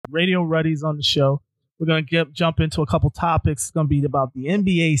Radio Ruddy's on the show. We're going to jump into a couple topics. It's going to be about the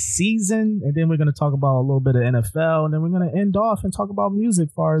NBA season, and then we're going to talk about a little bit of NFL, and then we're going to end off and talk about music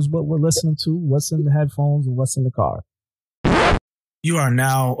as far as what we're listening to, what's in the headphones, and what's in the car. You are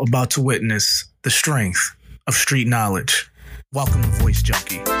now about to witness the strength of street knowledge. Welcome to Voice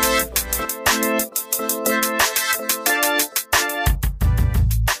Junkie.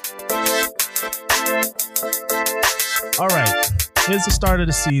 All right, here's the start of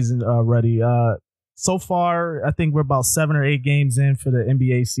the season, Ruddy. So far, I think we're about 7 or 8 games in for the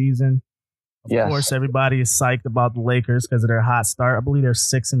NBA season. Of course, everybody is psyched about the Lakers because of their hot start. I believe they're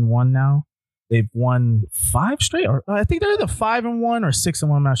 6-1 now. They've won 5 straight, or I think they're either 5-1 or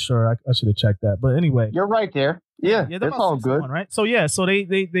 6-1. I'm not sure. I should have checked that. But anyway, you're right there. Yeah, that's all good, right? So so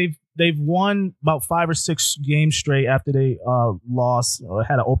they've won about 5 or 6 games straight after they lost or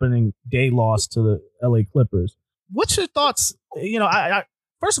had an opening day loss to the LA Clippers. What's your thoughts? I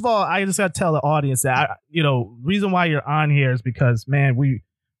first of all, I just got to tell the audience that reason why you're on here is because, man,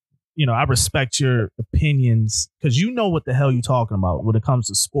 I respect your opinions because you know what the hell you're talking about when it comes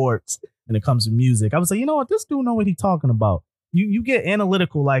to sports and it comes to music. I was like, you know what, this dude know what he's talking about. You get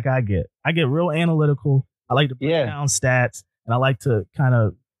analytical like I get. I get real analytical. I like to break down stats, and I like to kind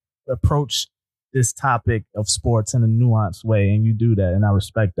of approach this topic of sports in a nuanced way, and you do that, and I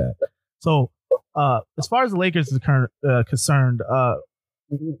respect that. So, as far as the Lakers is concerned,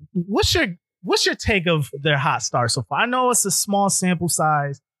 what's your take of their hot start so far? I know it's a small sample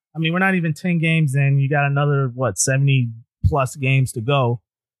size. I mean, we're not even 10 games in. You got another 70 plus games to go.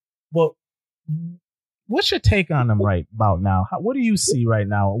 But what's your take on them right about now? what do you see right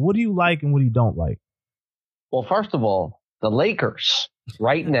now? What do you like and what do you don't like? Well, first of all, the Lakers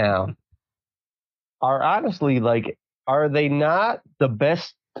right now are honestly are they not the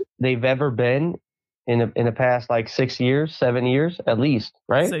best they've ever been in the past 6 years, 7 years at least,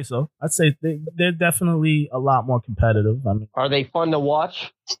 right? I'd say so. I'd say they're definitely a lot more competitive. I mean, are they fun to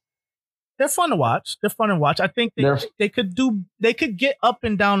watch? They're fun to watch. I think they could get up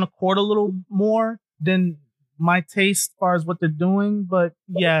and down the court a little more than my taste as far as what they're doing. But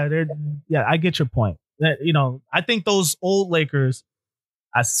I get your point. I think those old Lakers,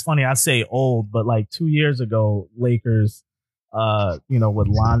 it's funny, I say old, but 2 years ago, Lakers, with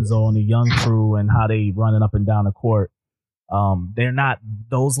Lonzo and the young crew and how they running up and down the court, they're not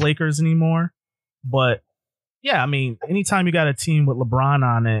those Lakers anymore. But yeah, I mean, anytime you got a team with LeBron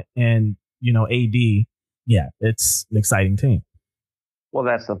on it and, AD, it's an exciting team. Well,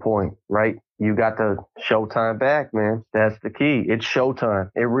 that's the point, right? You got the Showtime back, man. That's the key. It's Showtime.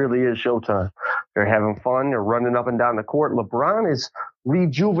 It really is Showtime. They're having fun. They're running up and down the court. LeBron is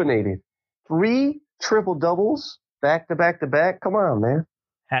rejuvenated. 3 triple doubles back to back to back. Come on, man.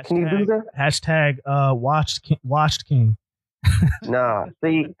 Can you do that? Hashtag watched King. Nah,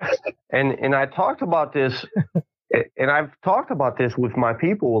 see, and I talked about this, and I've talked about this with my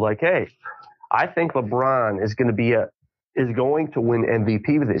people. Hey, I think LeBron is going to win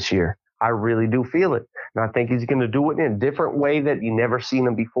MVP this year. I really do feel it. And I think he's going to do it in a different way that you never seen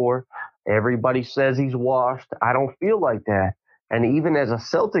him before. Everybody says he's washed. I don't feel like that. And even as a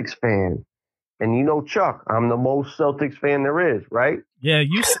Celtics fan, and Chuck, I'm the most Celtics fan there is, right? Yeah,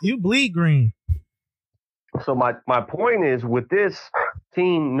 you bleed green. So my point is with this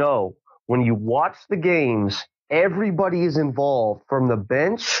team, no, when you watch the games, everybody is involved from the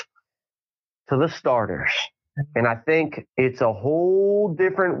bench to the starters. And I think it's a whole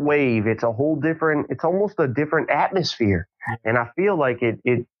different wave. It's almost a different atmosphere. And I feel like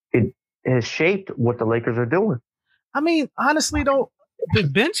it has shaped what the Lakers are doing. I mean, honestly, though, the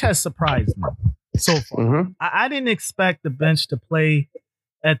bench has surprised me so far. Mm-hmm. I didn't expect the bench to play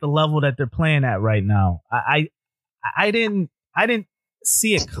at the level that they're playing at right now. I didn't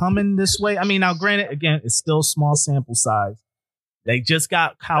see it coming this way. I mean, now granted, again, it's still small sample size. They just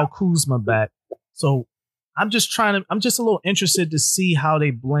got Kyle Kuzma back. So I'm just a little interested to see how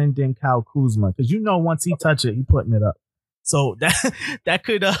they blend in Kyle Kuzma. Cause once he touch it, he putting it up. So that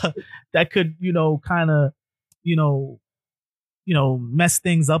could kind of, mess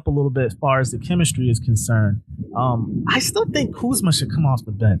things up a little bit as far as the chemistry is concerned. I still think Kuzma should come off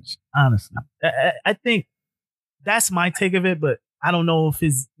the bench. Honestly, I think that's my take of it, but I don't know if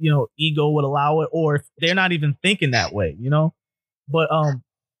his, ego would allow it or if they're not even thinking that way, but,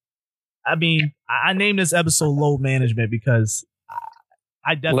 I mean, I named this episode Load Management because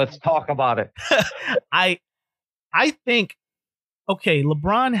I definitely... Let's talk about it. I think, okay,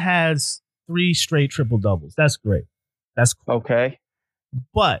 LeBron has 3 straight triple doubles. That's great. That's cool. Okay.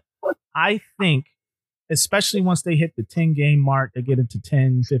 But I think, especially once they hit the 10 game mark, they get into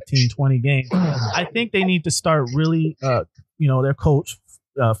 10, 15, 20 games. I think they need to start really, their coach,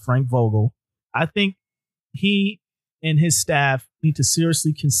 Frank Vogel. I think he and his staff need to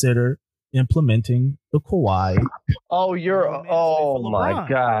seriously consider implementing the Kawhi. Oh my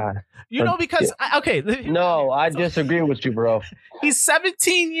God. Because No, I disagree with you, bro. He's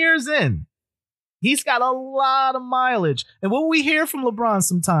 17 years in. He's got a lot of mileage. And what we hear from LeBron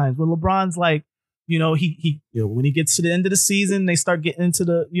sometimes, when LeBron's like, he when he gets to the end of the season, they start getting into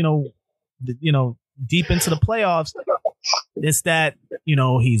the deep into the playoffs. It's that,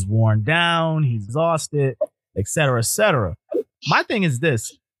 he's worn down, he's exhausted, et cetera, et cetera. My thing is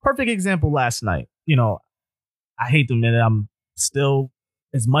this. Perfect example last night. I hate to admit it. I'm still,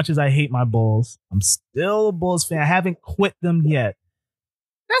 as much as I hate my Bulls, I'm still a Bulls fan. I haven't quit them yet.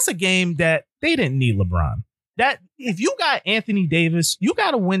 That's a game that they didn't need LeBron. That if you got Anthony Davis, you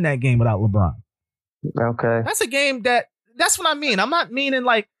got to win that game without LeBron. Okay. That's a game that's what I mean. I'm not meaning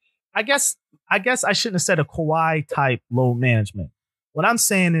like, I guess I shouldn't have said a Kawhi type load management. What I'm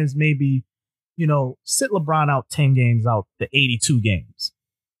saying is maybe, sit LeBron out 10 games out to 82 games.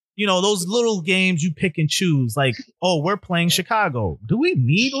 Those little games you pick and choose, like, oh, we're playing Chicago. Do we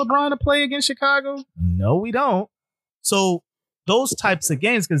need LeBron to play against Chicago? No, we don't. So those types of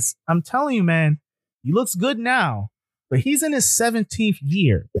games, because I'm telling you, man, he looks good now, but he's in his 17th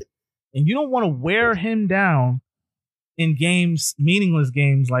year. And you don't want to wear him down in games, meaningless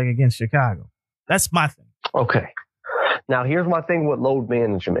games like against Chicago. That's my thing. Okay. Now, here's my thing with load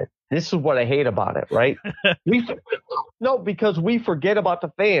management. This is what I hate about it, right? Because we forget about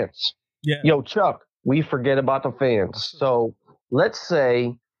the fans. Yeah. Yo, Chuck, we forget about the fans. So let's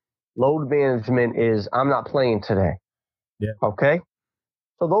say load management is I'm not playing today. Yeah. Okay?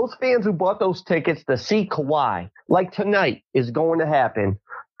 So those fans who bought those tickets to see Kawhi, like tonight is going to happen.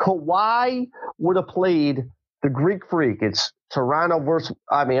 Kawhi would have played the Greek Freak. It's Toronto versus,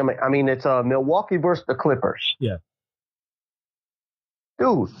 it's Milwaukee versus the Clippers. Yeah.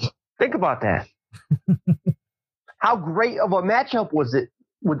 Dude, think about that. How great of a matchup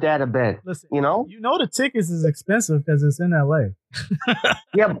would that have been? Listen, the tickets is expensive because it's in LA.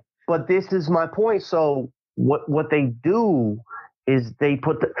 Yeah, but this is my point. So what they do is they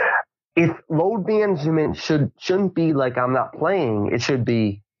put if load management shouldn't be like I'm not playing, it should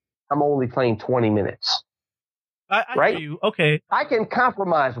be I'm only playing 20 minutes. I right? hear you. Okay. I can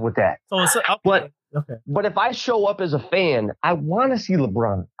compromise with that. So it's okay. But if I show up as a fan, I want to see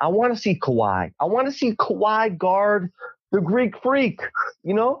LeBron. I want to see Kawhi. I want to see Kawhi guard the Greek Freak.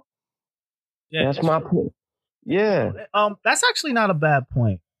 Yeah, that's my point. Yeah. That's actually not a bad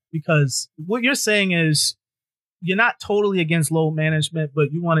point, because what you're saying is you're not totally against load management,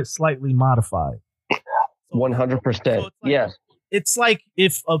 but you want it slightly modified. 100%. Yes. It's like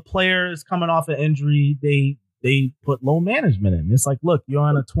if a player is coming off an injury, they put load management in. It's like, look, you're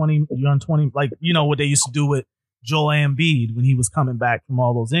on 20, like, what they used to do with Joel Embiid when he was coming back from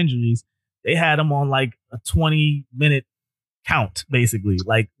all those injuries. They had him on like a 20-minute count, basically.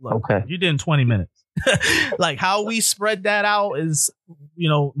 Like, look, okay, you did in 20 minutes. Like how we spread that out is,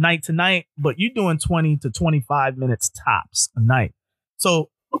 night to night, but you're doing 20 to 25 minutes tops a night. So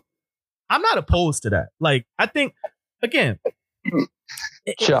I'm not opposed to that. Like, I think, again,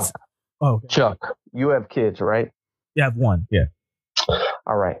 Chuck. Okay. Chuck, you have kids, right? Yeah, I have one. Yeah.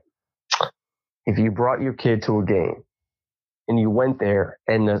 All right. If you brought your kid to a game and you went there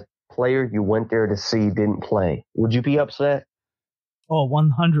and the player you went there to see didn't play, would you be upset? Oh,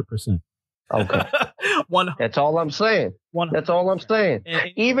 100%. Okay. That's all I'm saying. 100%. That's all I'm saying.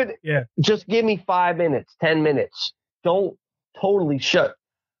 Even just give me 5 minutes, 10 minutes. Don't totally shut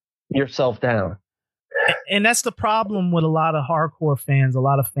yourself down. And that's the problem with a lot of hardcore fans, a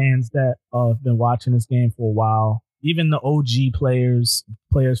lot of fans that have been watching this game for a while. Even the OG players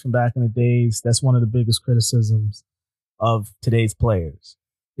from back in the days, that's one of the biggest criticisms of today's players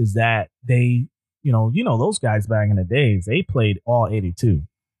is that they, those guys back in the days, they played all 82.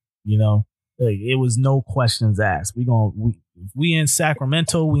 Like, it was no questions asked. We in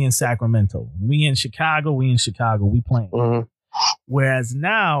Sacramento, we in Sacramento. We in Chicago, we in Chicago. We playing. Mm-hmm. Whereas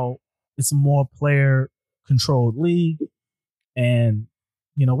now it's a more player controlled league, and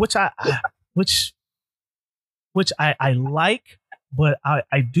which I like, but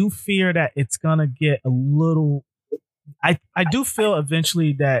I do fear that it's gonna get a little. I do feel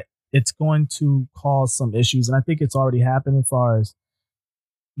eventually that it's going to cause some issues, and I think it's already happened as far as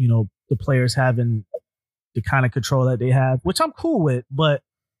the players having the kind of control that they have, which I'm cool with. But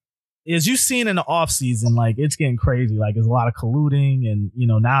as you've seen in the offseason, like, it's getting crazy. Like, there's a lot of colluding, and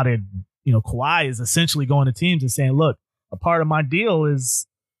now they're Kawhi is essentially going to teams and saying, look, a part of my deal is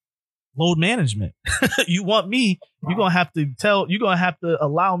load management. You want me, you're going to have to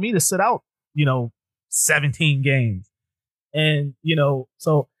allow me to sit out, 17 games. And,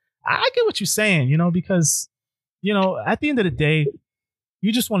 so I get what you're saying, because, at the end of the day,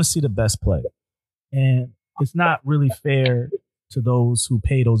 you just want to see the best play. And it's not really fair to those who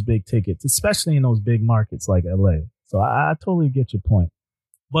pay those big tickets, especially in those big markets like LA. So I totally get your point.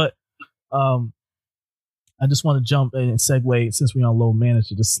 But I just want to jump in and segue, since we're on low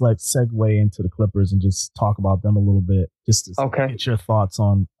manager, just segue into the Clippers and just talk about them a little bit, just to get your thoughts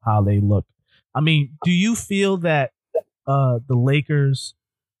on how they look. I mean, do you feel that the Lakers,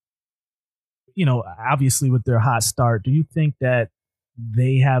 obviously with their hot start, do you think that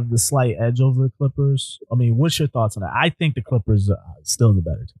they have the slight edge over the Clippers? I mean, what's your thoughts on that? I think the Clippers are still the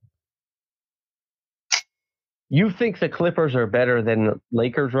better team. You think the Clippers are better than the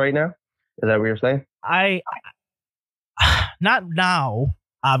Lakers right now? Is that what you're saying? Not now,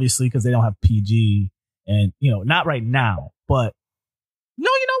 obviously, because they don't have PG, and not right now. But no,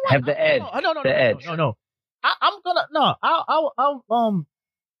 you know what? Have the edge. Edge. No.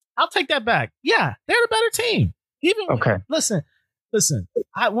 I'll take that back. Yeah, they're the better team. Okay. Listen.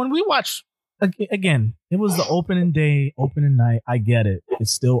 When we watch again, it was the opening night. I get it.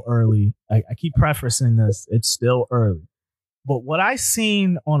 It's still early. I keep prefacing this. It's still early. But what I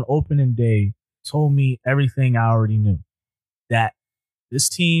seen on opening day told me everything I already knew. That this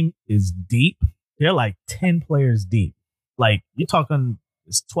team is deep. They're like 10 players deep. Like, you're talking,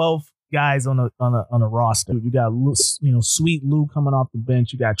 it's 12 guys on a roster. You got Sweet Lou coming off the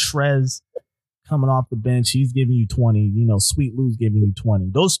bench. You got Trez coming off the bench. He's giving you 20. Sweet Lou's giving you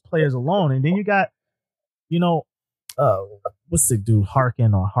 20. Those players alone, and then you got, what's the dude,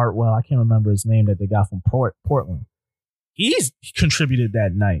 Harkin or Hartwell? I can't remember his name that they got from Portland. He's contributed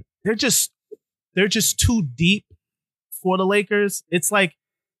that night. They're just too deep for the Lakers. It's like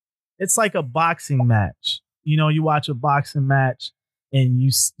a boxing match. You watch a boxing match and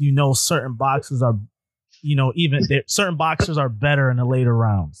certain boxers are, certain boxers are better in the later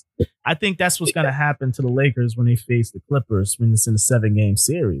rounds. I think that's what's going to happen to the Lakers when they face the Clippers when it's in a 7-game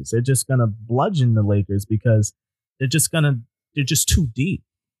series. They're just going to bludgeon the Lakers because they're just too deep.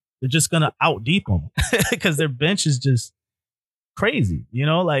 They're just going to out deep them because their bench is just crazy,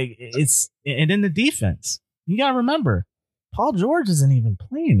 and then the defense. You got to remember, Paul George isn't even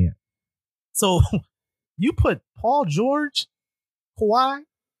playing yet. So you put Paul George, Kawhi,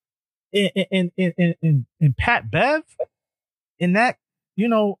 and Pat Bev in that,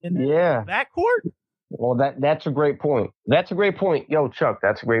 backcourt. Well, that's a great point. That's a great point. Yo, Chuck,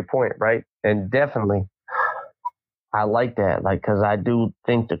 that's a great point, right? And definitely, I like that. Because I do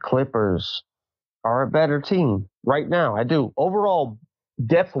think the Clippers are a better team right now. I do. Overall,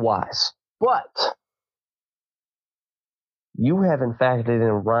 depth-wise. But you haven't factored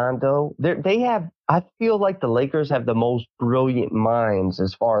in Rondo. I feel like the Lakers have the most brilliant minds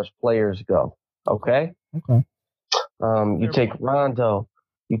as far as players go. Okay? Okay. You take Rondo,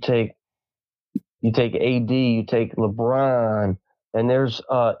 you take AD, you take LeBron, and there's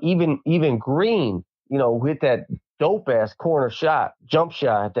even Green, with that dope ass corner jump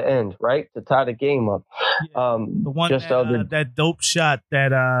shot at the end, right, to tie the game up. Yeah, the one that dope shot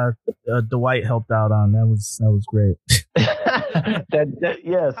that Dwight helped out on, that was great.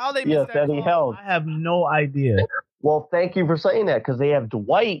 Yes, how they missed that he held. I have no idea. Well, thank you for saying that, because they have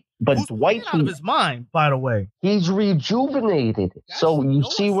Dwight, but Dwight's out of his mind, by the way. He's rejuvenated. So you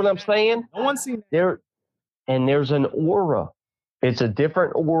see what I'm saying? No one's seen that. There's an aura. It's a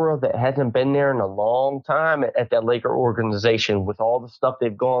different aura that hasn't been there in a long time at that Laker organization, with all the stuff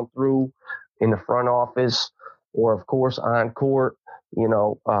they've gone through in the front office, or of course on court,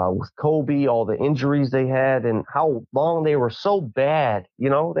 with Kobe, all the injuries they had and how long they were so bad, they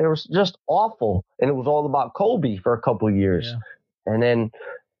were just awful. And it was all about Kobe for a couple of years. Yeah. And then,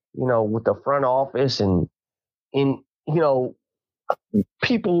 with the front office and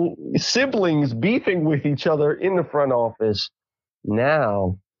people, siblings beefing with each other in the front office.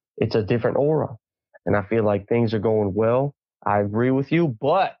 Now it's a different aura, and I feel like things are going well. I agree with you,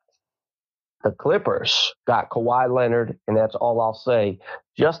 but the Clippers got Kawhi Leonard, and that's all I'll say.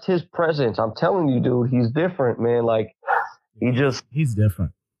 Just his presence, I'm telling you, dude, he's different, man. Like, he's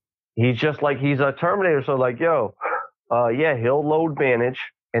different. He's just like, he's a Terminator. So he'll load manage,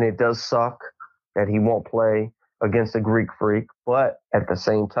 and it does suck that he won't play against a Greek freak, but at the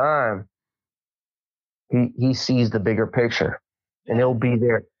same time, he sees the bigger picture. And he'll be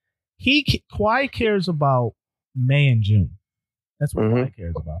there. Kawhi cares about May and June. That's what Kawhi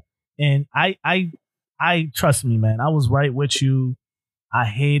cares about. And I trust me, man. I was right with you. I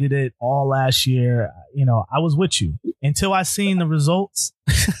hated it all last year. I was with you until I seen the results.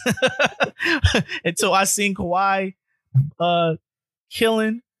 Until I seen Kawhi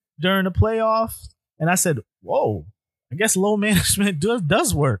killing during the playoffs, and I said, "Whoa, I guess load management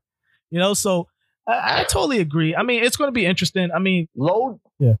does work. So I totally agree. I mean, it's going to be interesting. I mean,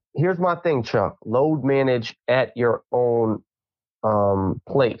 here's my thing, Chuck. Load manage at your own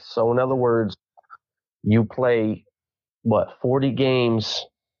place. So in other words, you play 40 games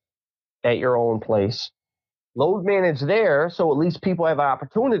at your own place. Load manage there, so at least people have an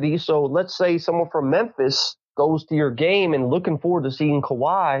opportunity. So let's say someone from Memphis goes to your game and looking forward to seeing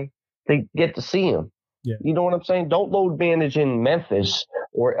Kawhi, they get to see him. Yeah. You know what I'm saying? Don't load manage in Memphis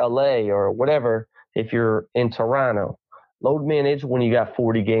or LA or whatever if you're in Toronto. Load manage when you got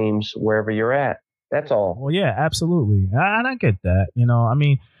 40 games wherever you're at. That's all. Well, yeah, absolutely. And I get that. I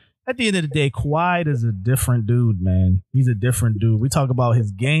mean, at the end of the day, Kawhi is a different dude, man. He's a different dude. We talk about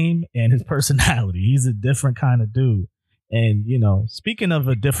his game and his personality. He's a different kind of dude. And, speaking of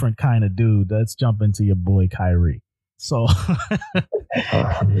a different kind of dude, let's jump into your boy Kyrie. So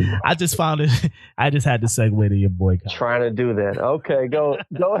I just found it. I just had to segue to your boy Kyrie. Trying to do that. Okay, go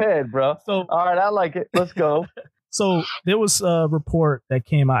ahead, bro. So, all right, I like it. Let's go. So there was a report that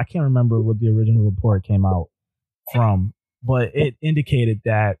came out. I can't remember what the original report came out from, but it indicated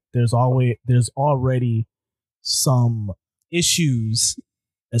that there's already some issues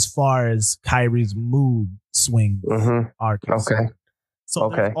as far as Kyrie's mood swings are concerned. Okay. So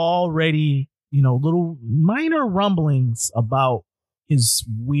there's already, little minor rumblings about his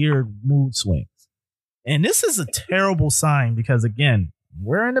weird mood swings. And this is a terrible sign because, again,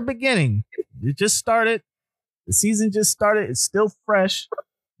 we're in the beginning. It just started. The season just started. It's still fresh,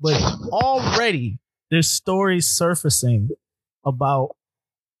 but already there's stories surfacing about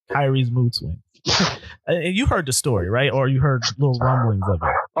Kyrie's mood swings. And you heard the story, right? Or you heard little rumblings of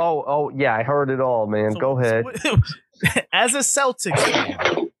it. Oh, yeah, I heard it all, man. Go ahead. As a Celtics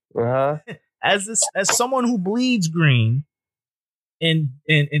fan, as someone who bleeds green, and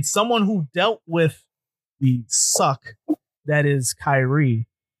someone who dealt with the suck that is Kyrie,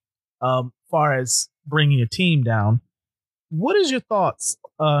 far as bringing a team down, what is your thoughts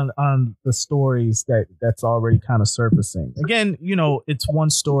on the stories that's already kind of surfacing? Again, it's one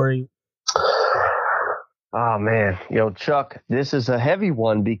story. Oh, man. Chuck, this is a heavy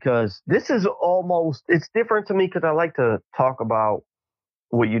one because this is it's different to me because I like to talk about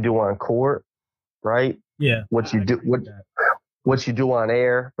what you do on court, right? Yeah. What you do on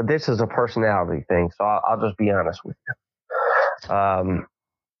air, but this is a personality thing. So I'll just be honest with you.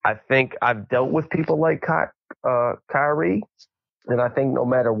 I think I've dealt with people like Kyrie, and I think no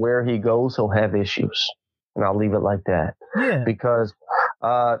matter where he goes, he'll have issues. And I'll leave it like that. Yeah. Because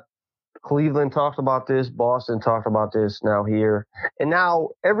Cleveland talked about this, Boston talked about this now here. And now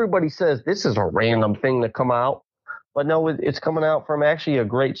everybody says this is a random thing to come out. But no, it's coming out from actually a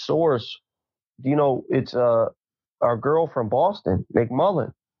great source. It's our girl from Boston,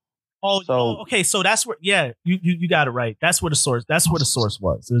 McMullen. Okay. So that's where, you got it right. That's where the source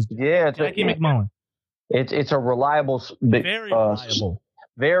was. It was Jackie McMullen. It's a reliable,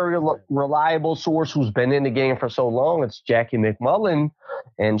 very reliable source who's been in the game for so long. It's Jackie McMullen,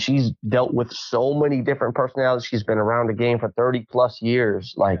 and she's dealt with so many different personalities. She's been around the game for 30 plus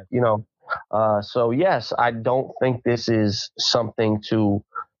years. So yes, I don't think this is something to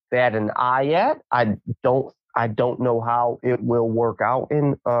bat an eye at. I don't know how it will work out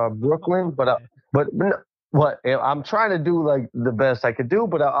in Brooklyn, but I'm trying to do like the best I could do.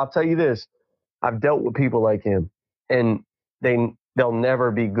 But I'll tell you this: I've dealt with people like him, and they'll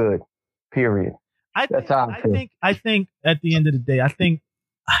never be good. Period. I think at the end of the day,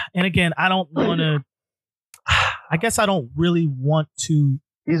 and again, I don't want to. I guess I don't really want to.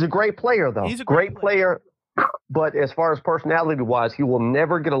 He's a great player, though. He's a great player. But as far as personality-wise, he will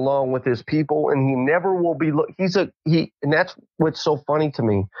never get along with his people, and he never will be. And that's what's so funny to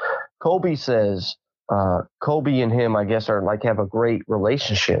me. Kobe says Kobe and him, I guess, are have a great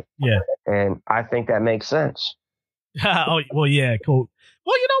relationship. Yeah, and I think that makes sense. Oh well, yeah, cool.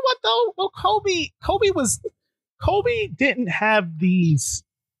 Well, you know what though? Well, Kobe didn't have these.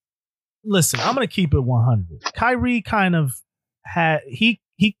 Listen, I'm gonna keep it 100. Kyrie kind of had he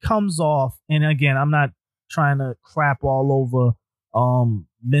comes off, and again, I'm not trying to crap all over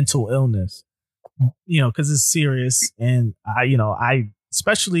mental illness, because it's serious, and I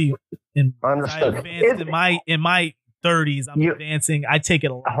especially in my 30s, I'm advancing. I take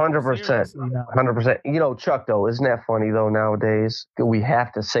it 100%. 100%. Chuck, though, isn't that funny though? Nowadays, we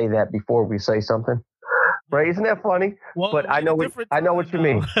have to say that before we say something, right? Isn't that funny? Well, but I know what you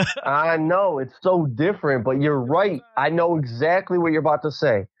mean. I know it's so different, but you're right. I know exactly what you're about to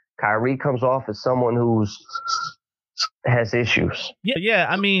say. Kyrie comes off as someone has issues. Yeah.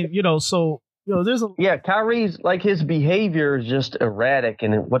 I mean, there's Kyrie's his behavior is just erratic,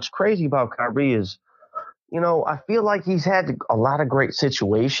 and what's crazy about Kyrie is, I feel like he's had a lot of great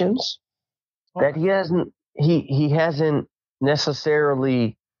situations that he hasn't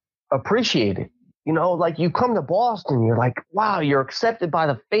necessarily appreciated. Like you come to Boston, you're like, wow, you're accepted by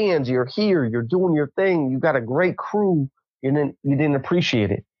the fans. You're here, you're doing your thing. You got a great crew. You didn't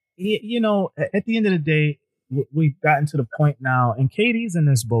appreciate it. At the end of the day, we've gotten to the point now, and KD's in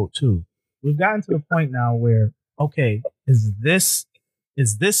this boat too. We've gotten to the point now where, okay, is this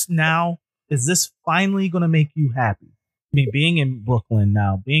finally going to make you happy? I mean, being in Brooklyn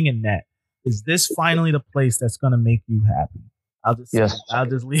now, being in that, is this finally the place that's going to make you happy? I'll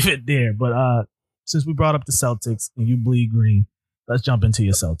just leave it there. But since we brought up the Celtics and you bleed green, let's jump into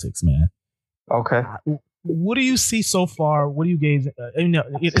your Celtics, man. Okay. What do you see so far? What do you gauge?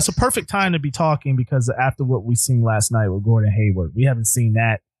 It's a perfect time to be talking because after what we seen last night with Gordon Hayward, we haven't seen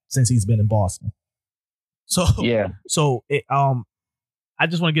that since he's been in Boston. So yeah. So I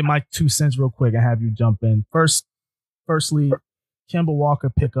just want to get my 2 cents real quick and have you jump in. Firstly, Kemba Walker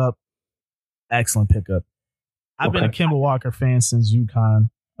pickup, excellent pickup. I've been a Kemba Walker fan since UConn.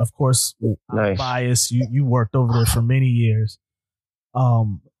 Of course, nice. Bias. You worked over there for many years.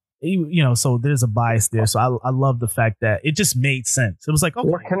 So there's a bias there. So I love the fact that it just made sense. It was like, okay.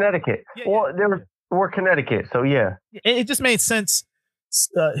 We're Connecticut. We're Connecticut. So yeah. It just made sense.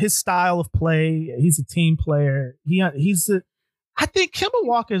 His style of play. He's a team player. I think Kemba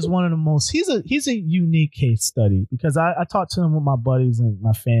Walker is one of the most. He's a unique case study because I talked to him with my buddies and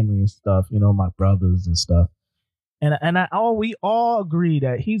my family and stuff. My brothers and stuff. And we all agree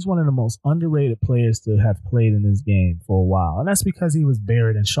that he's one of the most underrated players to have played in this game for a while. And that's because he was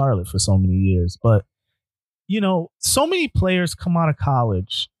buried in Charlotte for so many years. But, so many players come out of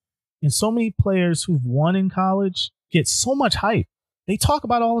college and so many players who've won in college get so much hype. They talk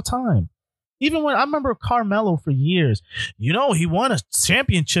about it all the time. Even when I remember Carmelo for years, he won a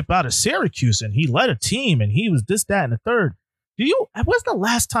championship out of Syracuse and he led a team and he was this, that, and the third. When's the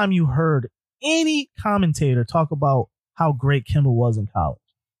last time you heard any commentator talk about how great Kemba was in college?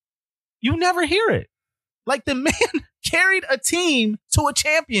 You never hear it. Like the man carried a team to a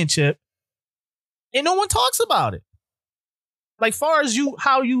championship and no one talks about it. Like far as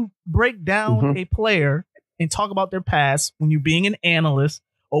how you break down a player and talk about their past when you're being an analyst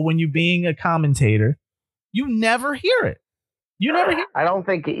or when you're being a commentator, you never hear it. You never hear it. I don't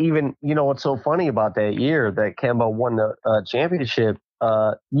think even, what's so funny about that year that Kemba won the championship,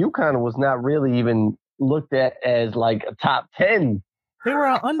 UConn was not really even looked at as like a top 10. They were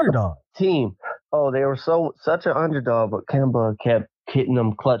an underdog team. Oh, they were such an underdog, but Kemba kept hitting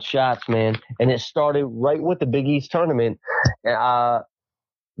them clutch shots, man. And it started right with the Big East tournament.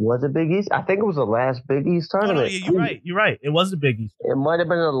 Was it Big East? I think it was the last Big East tournament. Oh, no, yeah, you're right. It was the Big East. It might have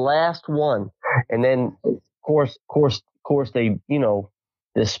been the last one. And then, of course, they,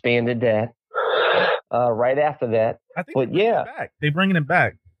 disbanded that right after that. I think they're bringing it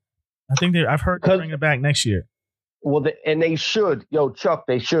back. I think I've heard they're bringing it back next year. Well, and they should. Chuck,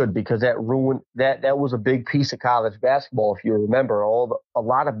 they should, because that ruined that was a big piece of college basketball. If you remember, a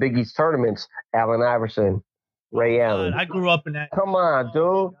lot of Big East tournaments, Allen Iverson, Ray Allen. I grew up in that. Come on, dude.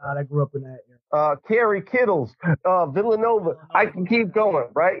 God, I grew up in that. Kerry Kittles, Villanova. I can keep going,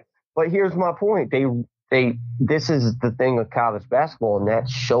 right? But here's my point. This is the thing with college basketball, and that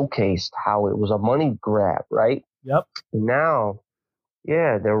showcased how it was a money grab, right? Yep. Now,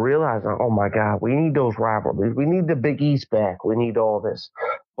 yeah, they're realizing, oh my God, we need those rivalries. We need the Big East back. We need all this.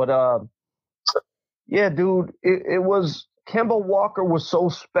 But yeah, dude, it was Kemba Walker was so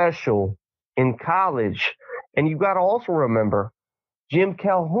special in college. And you got to also remember, Jim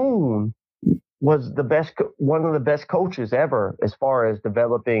Calhoun was one of the best coaches ever as far as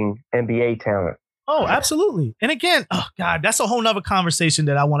developing NBA talent. Oh, absolutely. And again, oh God, that's a whole nother conversation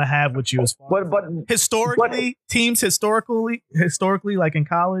that I want to have with you as far but historically, teams historically, like in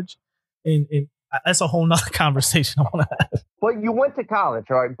college, and that's a whole nother conversation I want to have. But you went to college,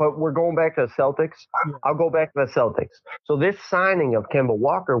 right? But we're going back to the Celtics. Yeah. I'll go back to the Celtics. So this signing of Kemba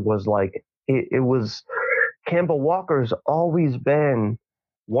Walker was like, it was Kemba Walker's always been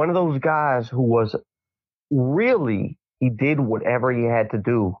one of those guys who was really, he did whatever he had to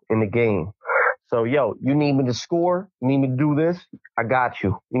do in the game. So, you need me to score? You need me to do this? I got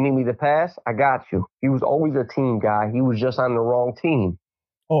you. You need me to pass? I got you. He was always a team guy. He was just on the wrong team.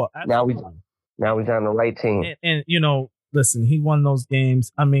 Oh, absolutely. Now he's on the right team. And listen, he won those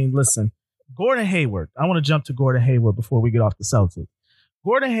games. I mean, listen, Gordon Hayward. I want to jump to Gordon Hayward before we get off the Celtics.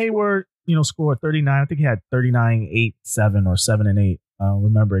 Gordon Hayward, scored 39. I think he had 39, 8, 7, or 7 and 8. I don't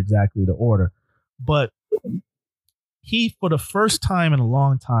remember exactly the order. But he, for the first time in a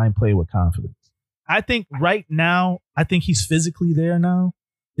long time, played with confidence. I think right now, he's physically there now.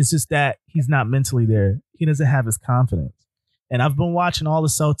 It's just that he's not mentally there. he doesn't have his confidence. And I've been watching all the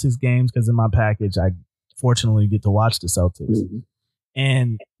Celtics games because in my package, I fortunately get to watch the Celtics. Mm-hmm.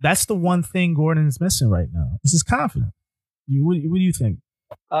 And that's the one thing Gordon is missing right now. This is confidence. What do you think?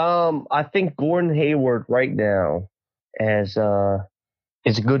 I think Gordon Hayward right now, as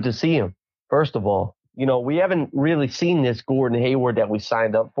it's good to see him. First of all, we haven't really seen this Gordon Hayward that we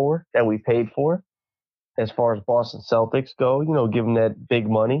signed up for, that we paid for, as far as Boston Celtics go. Give him that big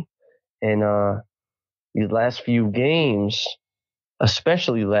money, and these last few games,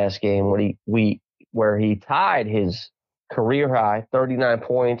 especially last game where he tied his career high, 39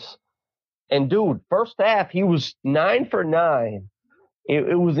 points. And dude, first half, he was 9 for 9.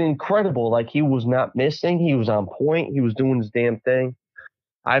 It was incredible. Like, he was not missing. He was on point. He was doing his damn thing.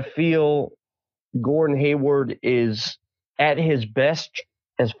 I feel Gordon Hayward is at his best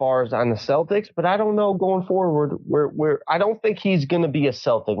as far as on the Celtics, but I don't know going forward. I don't think he's going to be a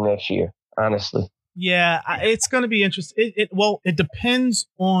Celtic next year, honestly. Yeah, it's going to be interesting. It depends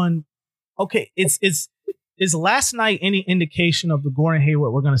on. Okay, is last night any indication of the Gordon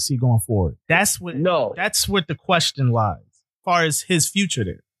Hayward we're going to see going forward? That's what the question lies, as far as his future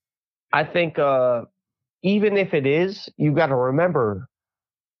there. I think even if it is, you got to remember,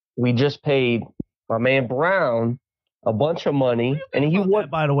 we just paid my man Brown a bunch of money, and he won.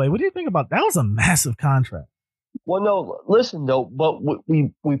 By the way, what do you think about that? That was a massive contract. Well, no, listen though, but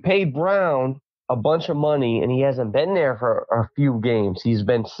we paid Brown a bunch of money, and he hasn't been there for a few games. He's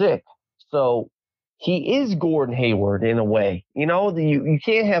been sick, so he is Gordon Hayward in a way. You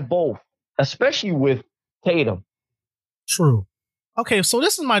can't have both, especially with Tatum. True. Okay, so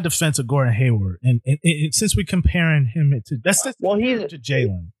this is my defense of Gordon Hayward, and since we're comparing him to to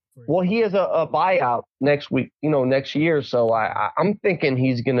Jalen. Well, he has a buyout next week, next year. So I'm thinking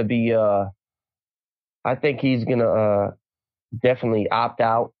he's going to be. I think he's going to definitely opt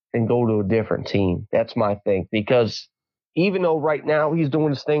out and go to a different team. That's my thing, because even though right now he's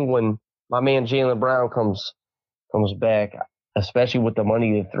doing this thing, when my man Jaylen Brown comes back, especially with the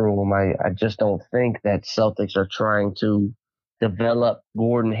money they threw him, I just don't think that Celtics are trying to develop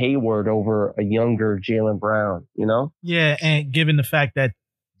Gordon Hayward over a younger Jaylen Brown, Yeah, and given the fact that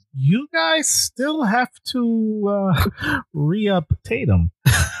you guys still have to re-up Tatum.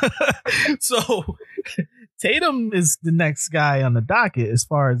 So Tatum is the next guy on the docket as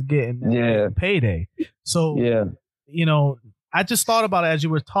far as getting that payday. So, I just thought about it as you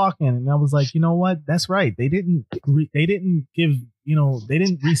were talking, and I was like, you know what? That's right. They didn't re-sign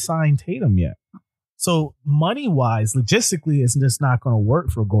Tatum yet. So money-wise, logistically, it's just not going to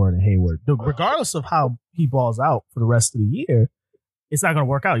work for Gordon Hayward. Regardless of how he balls out for the rest of the year, it's not going to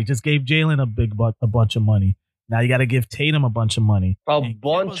work out. You just gave Jalen a bunch of money. Now you got to give Tatum a bunch of money.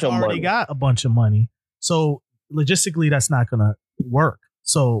 Already got a bunch of money. So logistically, that's not going to work.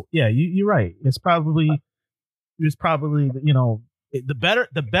 So yeah, you're right. It's probably the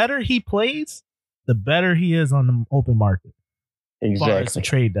better he plays, the better he is on the open market. Exactly. As far as the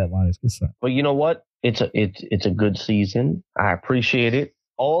trade deadline is concerned. But you know what? It's a good season. I appreciate it.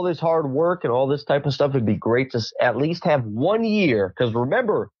 All this hard work and all this type of stuff, it'd be great to at least have 1 year. Because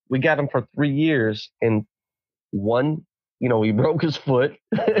remember, we got him for 3 years, and he broke his foot,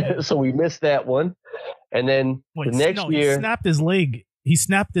 so we missed that one. And then next year, he snapped his leg. He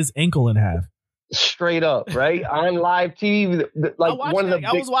snapped his ankle in half. Straight up, right? On live TV,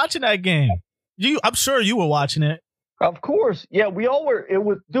 I was watching that game. I'm sure you were watching it. Of course, yeah, we all were. It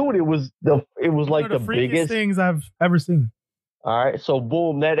was like the biggest things I've ever seen. All right, so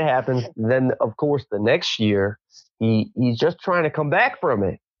boom, that happens. Then, of course, the next year, he's just trying to come back from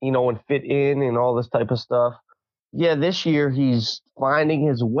it, and fit in and all this type of stuff. Yeah, this year he's finding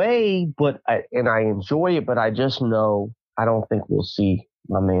his way, I enjoy it, but I just know I don't think we'll see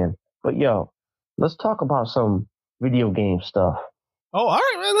my man. But let's talk about some video game stuff. Oh, all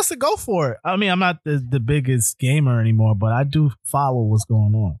right, man, let's go for it. I mean, I'm not the biggest gamer anymore, but I do follow what's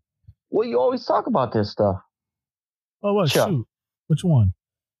going on. Well, you always talk about this stuff. Oh, what? Chuck. Shoot. Which one?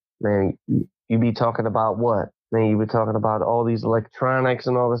 Man, you be talking about what? Man, you be talking about all these electronics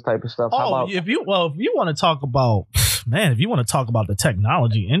and all this type of stuff. If you want to talk about, man, if you want to talk about the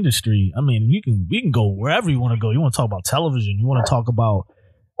technology industry, I mean, we can go wherever you want to go. You want to talk about television? You want to talk about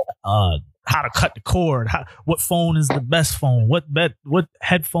how to cut the cord? What phone is the best phone? What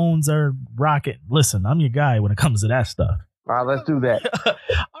headphones are rocking? Listen, I'm your guy when it comes to that stuff. All right, let's do that.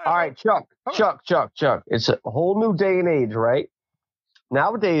 All right, Chuck. It's a whole new day and age, right?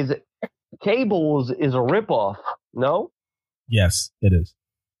 Nowadays, cable is a ripoff, no? Yes, it is.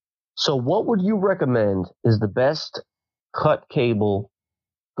 So what would you recommend is the best cut cable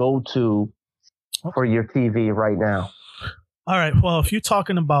go-to for your TV right now? All right. Well, if you're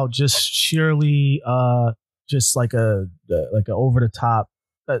talking about just sheerly, just like a over the top,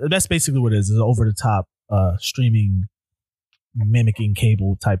 that's basically what it is. Is an over the top streaming mimicking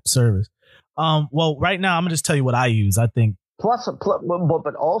cable type service. Well, right now I'm gonna just tell you what I use. I think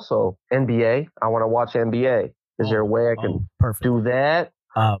but also NBA. I want to watch NBA. Is there a way I can do that?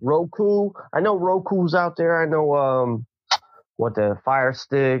 Roku. I know Roku's out there. I know what the Fire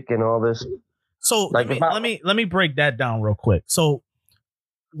Stick and all this. So like let me break that down real quick. So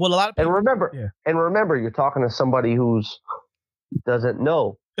what a lot of people, remember, you're talking to somebody who's doesn't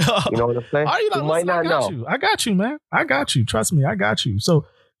know. You know what I'm saying? You might not know. I got you, man. I got you. Trust me, I got you. So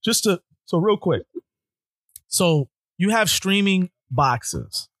real quick. So you have streaming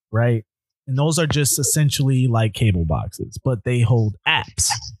boxes, right? And those are just essentially like cable boxes, but they hold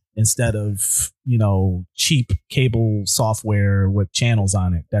apps instead of, cheap cable software with channels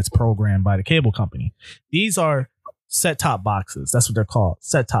on it that's programmed by the cable company. These are set-top boxes. That's what they're called,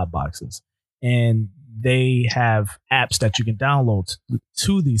 set-top boxes. And they have apps that you can download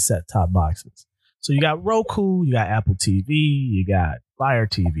to these set-top boxes. So you got Roku, you got Apple TV, you got Fire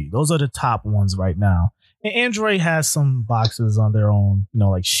TV. Those are the top ones right now. And Android has some boxes on their own,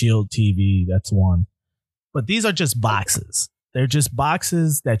 like Shield TV, that's one. But these are just boxes. They're just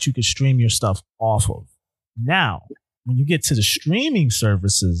boxes that you can stream your stuff off of. Now, when you get to the streaming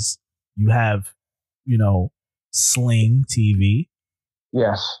services, you have, Sling TV.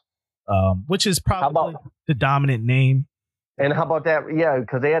 Yes. Which is probably the dominant name. And how about that? Yeah,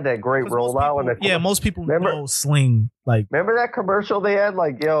 because they had that great rollout. Most people know Sling. Like, remember that commercial they had?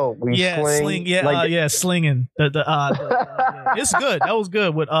 Like, yo, sling. Yeah, slinging. It's good. That was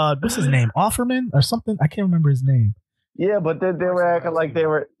good. With what's his name? Offerman or something? I can't remember his name. Yeah, but then they were acting like they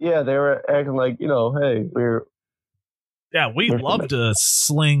were acting like, hey, we love to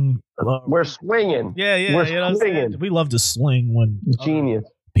sling. We're swinging. Yeah. We're swinging. We love to sling when genius.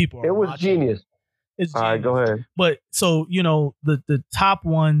 People. It was watching. genius. It's all right, go ahead. But so the top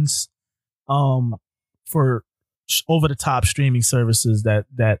ones, for over the top streaming services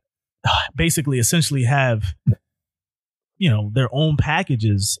that basically essentially have their own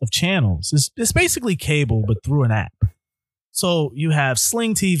packages of channels. It's basically cable but through an app. So you have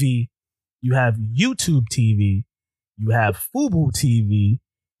Sling TV, you have YouTube TV, you have Fubo TV,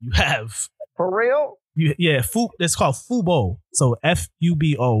 you have for real. It's called Fubo. So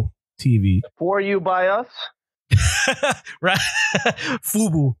FUBO TV. For you by us. Right.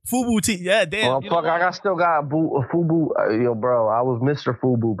 Fubo TV. Yeah, damn. Well, fuck, I still got Fubo. Bro, I was Mr.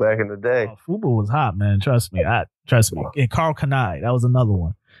 Fubo back in the day. Fubo was hot, man. Trust me. And Carl Kanai, that was another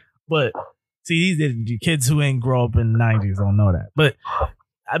one. But see, these kids who ain't grow up in the 90s don't know that. But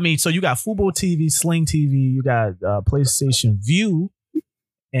I mean, so you got Fubo TV, Sling TV, you got PlayStation View,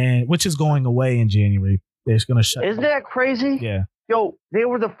 and which is going away in January. They're just gonna shut. Isn't that crazy? Yeah. Yo, they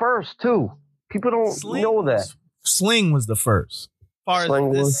were the first too. People don't know that. Sling was the first. As far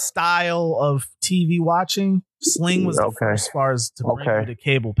as this style of TV watching, Sling was the first as far as to bring you the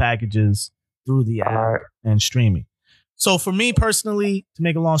cable packages through the app and streaming. So for me personally, to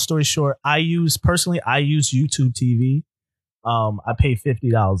make a long story short, I use YouTube TV. I pay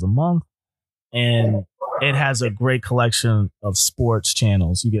 $50 a month, and it has a great collection of sports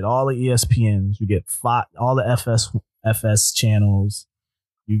channels. You get all the ESPNs, you get all the FS channels,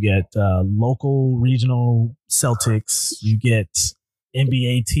 you get local regional Celtics, you get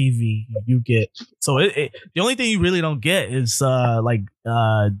NBA TV, you get the only thing you really don't get is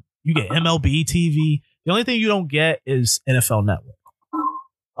you get MLB TV. The only thing you don't get is NFL Network.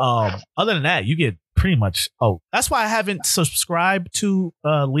 Other than that, you get pretty much. Oh, that's why I haven't subscribed to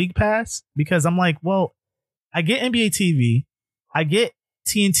League Pass, because I'm like, well, I get NBA TV, I get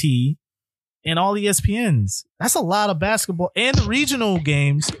TNT, and all ESPNs. That's a lot of basketball and the regional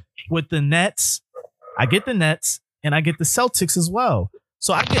games with the Nets. I get the Nets and I get the Celtics as well.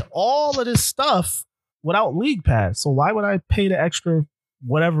 So I get all of this stuff without League Pass. So why would I pay the extra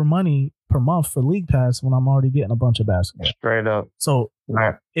whatever money per month for League Pass when I'm already getting a bunch of basketball? Straight up. So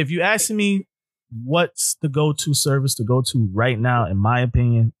if you ask me what's the go-to service to go to right now, in my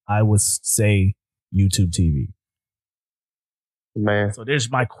opinion, I would say YouTube TV. Man. So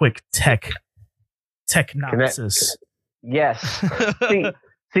there's my quick technosis. Yes.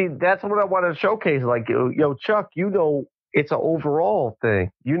 see, that's what I want to showcase. Like, yo, Chuck, it's an overall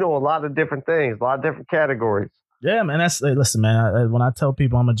thing. You know a lot of different things, a lot of different categories. Yeah, man. Listen, man. When I tell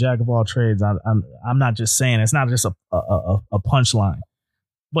people I'm a jack of all trades, I'm not just saying it's not just a punchline.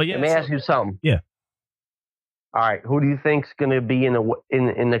 But yeah, let me ask you something. Yeah. All right. Who do you think's going to be in the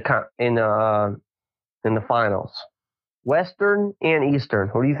finals? Western and Eastern.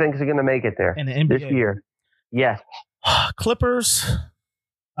 Who do you think is going to make it there in the NBA this year? Yes. Clippers.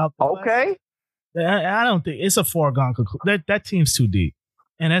 Out the West. Okay. I don't think it's a foregone conclusion. That team's too deep,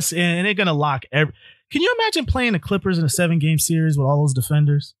 and they're gonna lock every. Can you imagine playing the Clippers in a 7-game series with all those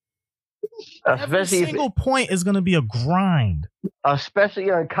defenders? Every single point is gonna be a grind.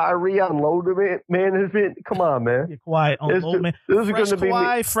 Especially on Kyrie on load management. Come on, man. Get quiet on load man. This is Fresh going to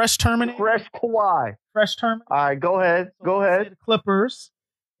Kawhi, be fresh Terminator. Fresh Kawhi. Fresh Terminator. All right, go ahead. So Go ahead. The Clippers.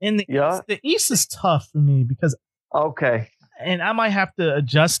 In the East, the East is tough for me because okay. And I might have to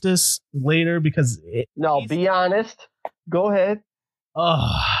adjust this later because be honest. Go ahead.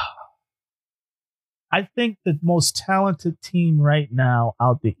 I think the most talented team right now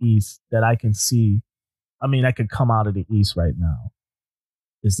out the East that I can see, that could come out of the East right now,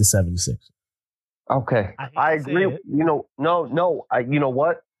 is the 76ers. Okay. I agree. You know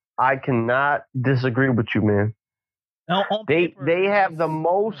what? I cannot disagree with you, man. They have the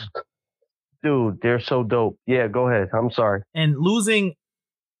most. Dude, they're so dope. Yeah, go ahead. I'm sorry. And losing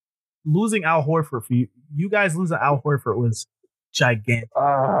Al Horford for you guys losing Al Horford was gigantic.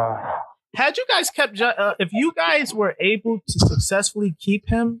 Had you guys kept, if you guys were able to successfully keep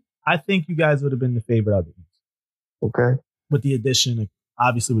him, I think you guys would have been the favorite of the East. Okay. With the addition of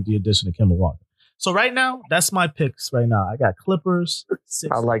Kemba Walker. So right now, that's my picks right now. I got Clippers,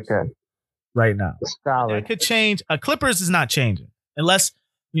 Sixers. I like that. Right now. Solid. That could change. Clippers is not changing. Unless,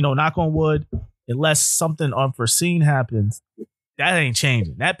 knock on wood, unless something unforeseen happens, that ain't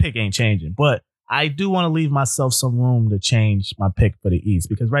changing. That pick ain't changing. But I do want to leave myself some room to change my pick for the East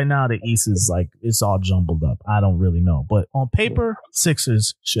because right now the East is like, it's all jumbled up. I don't really know. But on paper,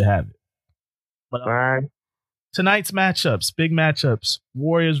 Sixers should have it. But all right. Tonight's matchups, big matchups,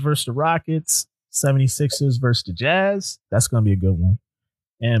 Warriors versus the Rockets, 76ers versus the Jazz. That's going to be a good one.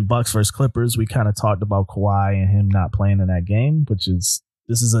 And Bucks versus Clippers, we kind of talked about Kawhi and him not playing in that game,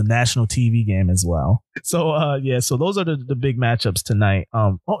 this is a national TV game as well. So, so those are the big matchups tonight.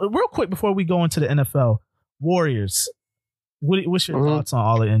 Real quick before we go into the NFL, Warriors, what's your thoughts on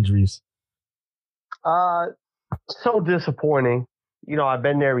all the injuries? So disappointing. I've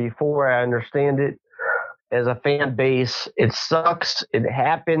been there before. I understand it. As a fan base, it sucks. It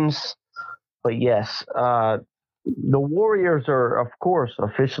happens. But yes, the Warriors are, of course,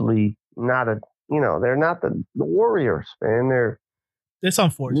 officially not they're not the Warriors, man. It's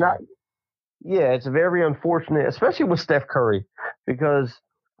unfortunate. It's very unfortunate, especially with Steph Curry, because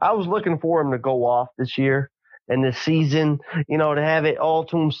I was looking for him to go off this year and this season, to have it all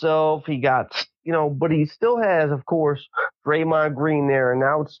to himself. He got, but he still has, of course, Draymond Green there, and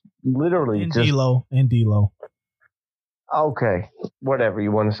now it's literally and D'Lo. Okay, whatever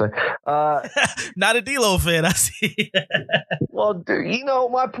you want to say. Not a D'Lo fan, I see. Well, dude,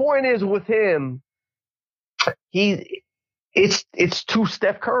 my point is with him, it's two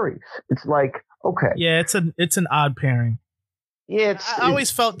Steph Currys. It's like, okay. Yeah, it's an odd pairing. Yeah, I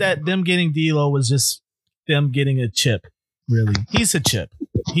always felt that them getting D'Lo was just them getting a chip. Really, he's a chip.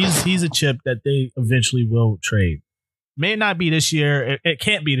 He's a chip that they eventually will trade. May not be this year. It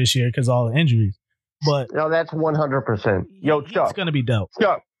can't be this year because all the injuries. But no, that's 100%. Yo, Chuck, it's gonna be dope.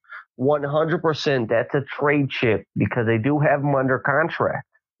 Chuck, 100%. That's a trade chip because they do have him under contract,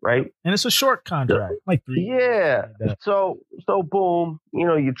 right? And it's a short contract, like 3 years. Yeah. Like so boom.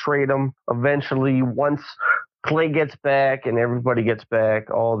 You trade him eventually once Clay gets back and everybody gets back.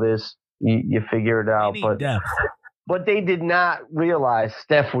 All this, you figure it out. But they did not realize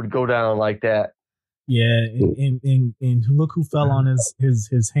Steph would go down like that. Yeah, and look who fell on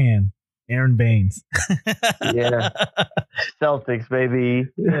his hand. Aaron Baines. Yeah. Celtics, baby.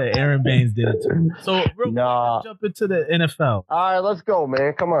 Yeah, Aaron Baines did it too. So, real quick, let's jump into the NFL. All right, let's go,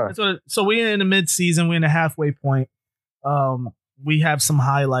 man. Come on. So we're in the mid-season. We're in the halfway point. We have some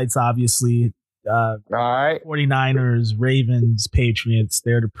highlights, obviously. All right. 49ers, Ravens, Patriots.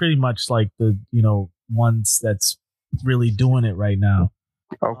 They're pretty much like the, ones that's really doing it right now.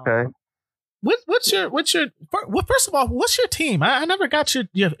 Okay. What's your first of all, what's your team? I never got your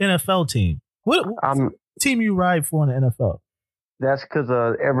NFL team. What team you ride for in the NFL? That's because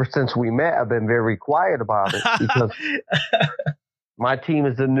ever since we met, I've been very quiet about it because my team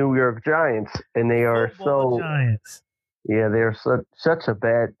is the New York Giants, and they are Giants. Yeah, they're such a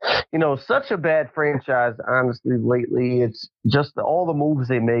bad franchise. Honestly, lately, it's just all the moves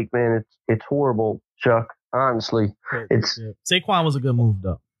they make, man. It's horrible, Chuck. Honestly, Saquon was a good move,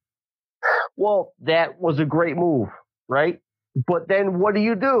 though. Well, that was a great move, right? But then what do?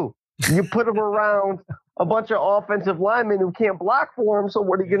 You put him around a bunch of offensive linemen who can't block for him. So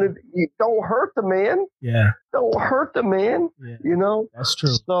what are you going to do? You don't hurt the man. Yeah. Don't hurt the man. Yeah. That's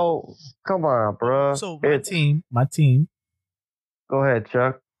true. So come on, bro. So my team. Go ahead,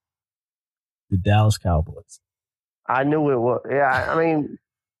 Chuck. The Dallas Cowboys. I knew it was. Yeah, I mean,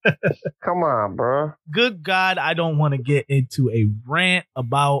 come on, bro. Good God, I don't want to get into a rant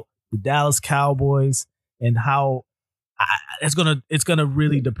about the Dallas Cowboys and how it's gonna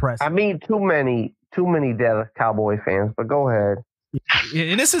really depress. I mean, too many Dallas Cowboy fans. But go ahead.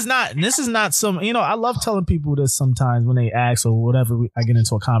 And this is not some, I love telling people this sometimes when they ask or whatever. I get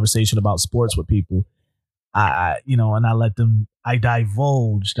into a conversation about sports with people. And I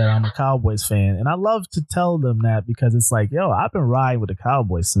divulge that I'm a Cowboys fan, and I love to tell them that because it's like, I've been riding with the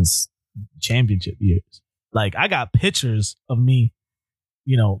Cowboys since championship years. Like, I got pictures of me,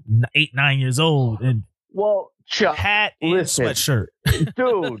 8, 9 years old, and Chuck, hat and sweatshirt.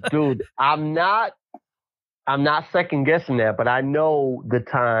 dude, I'm not second guessing that, but I know the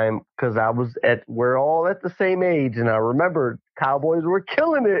time because we're all at the same age, and I remember Cowboys were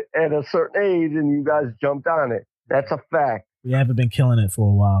killing it at a certain age, and you guys jumped on it. That's a fact. We haven't been killing it for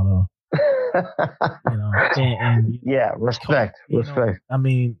a while, though. Yeah, respect. I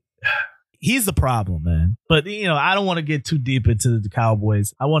mean, he's the problem, man. But I don't want to get too deep into the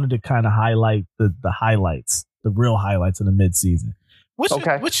Cowboys. I wanted to kind of highlight the highlights, the real highlights of the midseason.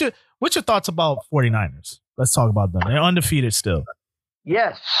 What's your thoughts about 49ers? Let's talk about them. They're undefeated still.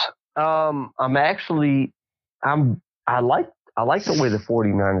 Yes. I like the way the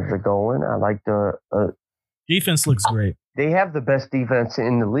 49ers are going. I like the defense looks great. They have the best defense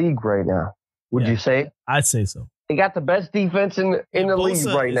in the league right now. Would you say? I'd say so. They got the best defense in the league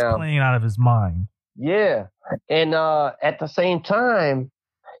right now. Playing out of his mind. Yeah. And at the same time,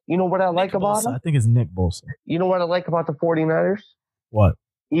 you know what I like about them? I think it's Nick Bosa. You know what I like about the 49ers? What?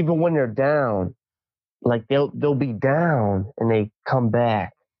 Even when they're down, like they'll be down and they come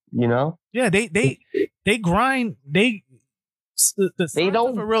back, Yeah, they grind. They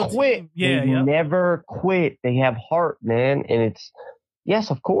don't quit. They never quit. They have heart, man. And yes,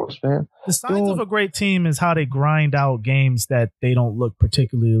 of course, man. The signs of a great team is how they grind out games that they don't look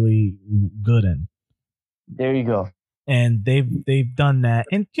particularly good in. There you go. And they've done that.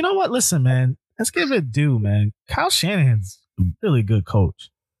 And you know what? Listen, man, let's give it due, man. Kyle Shanahan's a really good coach.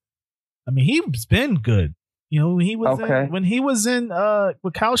 I mean, he's been good. When he was in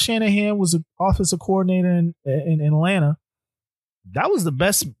when Kyle Shanahan was an offensive coordinator in Atlanta, that was the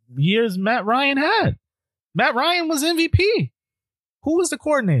best years Matt Ryan had. Matt Ryan was MVP. Who was the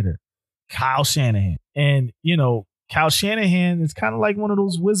coordinator? Kyle Shanahan. And, Kyle Shanahan is kind of like one of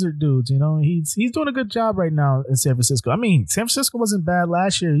those wizard dudes, He's doing a good job right now in San Francisco. I mean, San Francisco wasn't bad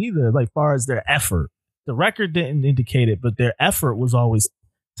last year either, like far as their effort. The record didn't indicate it, but their effort was always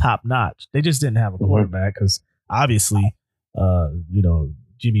top notch. They just didn't have a quarterback because obviously,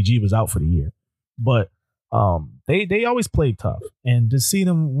 Jimmy G was out for the year. But they always played tough, and to see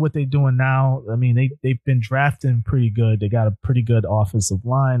them what they're doing now, I mean they've been drafting pretty good. They got a pretty good offensive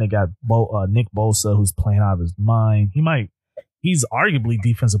line. They got Nick Bosa, who's playing out of his mind. He's arguably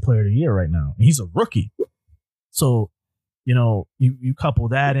defensive player of the year right now. He's a rookie, so you couple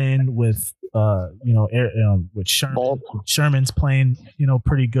that in with with Sherman. Sherman's playing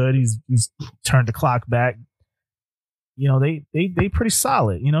pretty good. He's turned the clock back. They pretty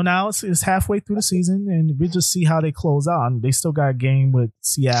solid. Now it's halfway through the season, and we just see how they close out. I mean, they still got a game with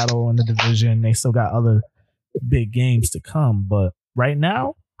Seattle in the division. They still got other big games to come, but right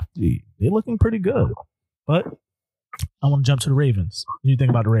now they're looking pretty good. But I want to jump to the Ravens. What do you think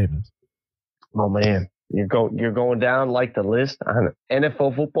about the Ravens? Oh man, you're going down like the list on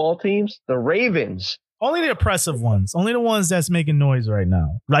NFL football teams. The Ravens, only the oppressive ones, only the ones that's making noise right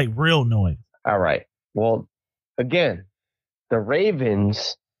now, like real noise. All right. Well, again, the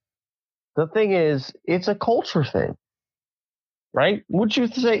Ravens, the thing is, it's a culture thing, right? Would you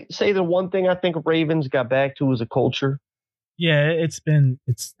say the one thing I think Ravens got back to is a culture? Yeah,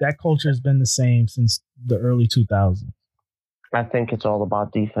 that culture has been the same since the early 2000s. I think it's all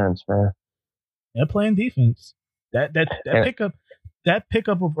about defense, man. They're playing defense. That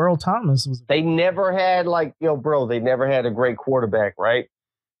pickup of Earl Thomas was. They never had they never had a great quarterback, right?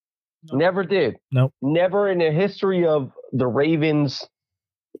 Nope. Never did. Nope. Never in the history of the Ravens,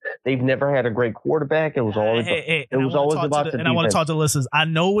 they've never had a great quarterback. It was always about the defense. And I want to talk to the listeners. I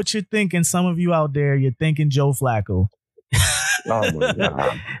know what you're thinking. Some of you out there, you're thinking Joe Flacco. Oh my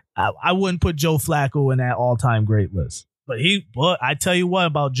God. I wouldn't put Joe Flacco in that all-time great list. But I tell you what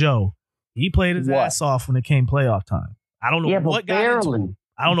about Joe. He played his ass off when it came playoff time. I don't know what got into him.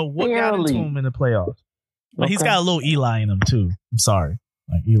 I don't know what got into him in the playoffs. But he's got a little Eli in him too. I'm sorry.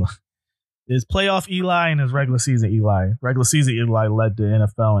 Like Eli. There's playoff Eli and there's regular season Eli. Regular season Eli led the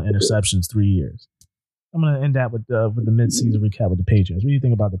NFL in interceptions 3 years. I'm going to end that with the midseason recap with the Patriots. What do you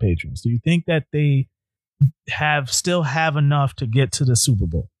think about the Patriots? Do you think that they still have enough to get to the Super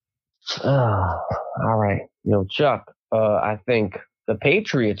Bowl? All right. Chuck, I think the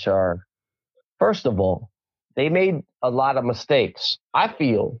Patriots are, first of all, they made a lot of mistakes. I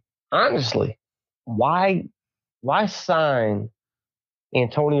feel, honestly, why sign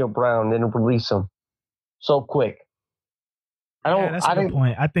Antonio Brown and release him so quick? That's a good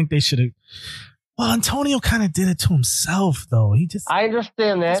point. I think they should have. Well, Antonio kind of did it to himself, though. I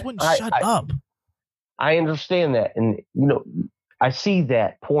understand that. He just wouldn't shut up. I understand that, and I see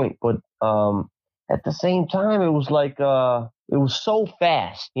that point, but at the same time, it was like it was so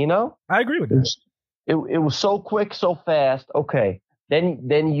fast. I agree with that. It was so quick, so fast. Okay,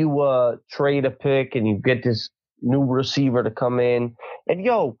 then you trade a pick and you get this new receiver to come in, and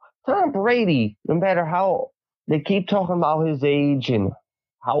Tom Brady. No matter how they keep talking about his age and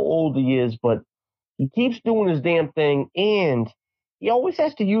how old he is, but he keeps doing his damn thing, and he always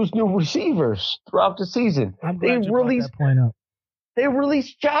has to use new receivers throughout the season. I'm glad you brought that point up. They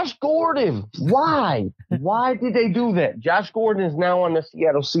released Josh Gordon. Why? Why did they do that? Josh Gordon is now on the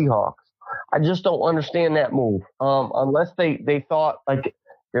Seattle Seahawks. I just don't understand that move. Unless they thought like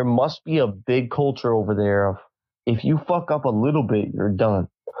there must be a big culture over there of if you fuck up a little bit, you're done.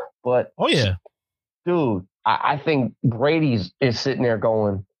 But oh yeah, dude, I think Brady's is sitting there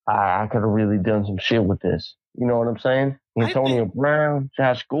going, I could have really done some shit with this. You know what I'm saying? Antonio Brown,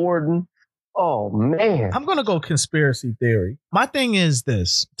 Josh Gordon. Oh, man. I'm going to go conspiracy theory. My thing is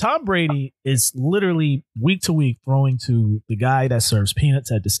this. Tom Brady is literally week to week throwing to the guy that serves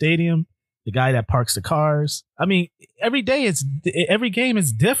peanuts at the stadium, the guy that parks the cars. I mean, every game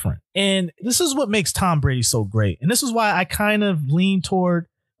is different. And this is what makes Tom Brady so great. And this is why I kind of lean toward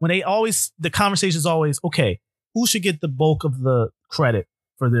when the conversation is always, okay, who should get the bulk of the credit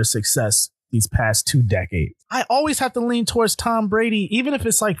for their success these past 2 decades? I always have to lean towards Tom Brady, even if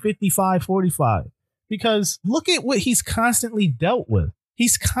it's like 55-45, because look at what he's constantly dealt with.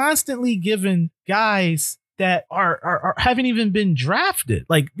 He's constantly given guys that are haven't even been drafted.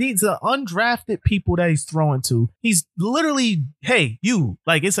 Like these are undrafted people that he's throwing to. He's literally, hey, you,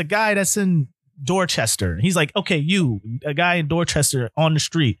 like it's a guy that's in Dorchester. He's like, okay, you, a guy in Dorchester on the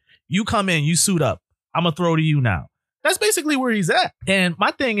street, you come in, you suit up. I'm going to throw to you now. That's basically where he's at. And my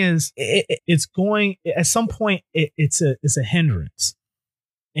thing is, it's going at some point. It's a hindrance,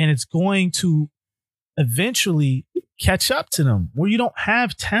 and it's going to eventually catch up to them where you don't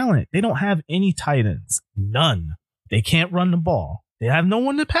have talent. They don't have any tight ends, none. They can't run the ball. They have no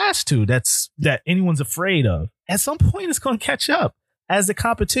one to pass to. That anyone's afraid of. At some point, it's going to catch up as the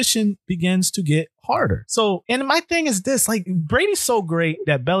competition begins to get harder. So, and my thing is this, like Brady's so great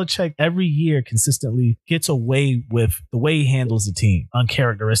that Belichick every year consistently gets away with the way he handles the team,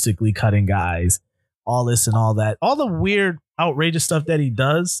 uncharacteristically cutting guys, all this and all that. All the weird, outrageous stuff that he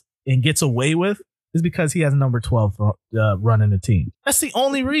does and gets away with is because he has number 12 running the team. That's the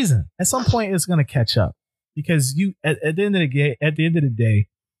only reason. At some point, it's going to catch up because at the end of the day,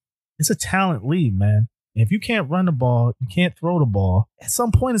 it's a talent league, man. And if you can't run the ball, you can't throw the ball, at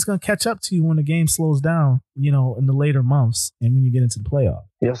some point it's going to catch up to you when the game slows down, in the later months and when you get into the playoff.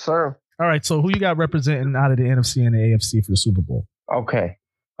 Yes, sir. All right. So who you got representing out of the NFC and the AFC for the Super Bowl? Okay.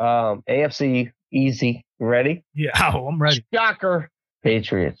 AFC, easy. Ready? Yeah, I'm ready. Shocker.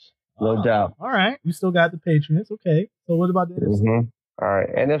 Patriots. No doubt. All right. You still got the Patriots. Okay. So what about the NFC? Mm-hmm. All right.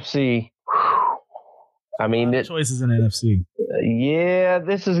 NFC. I mean, choices in the NFC. Yeah,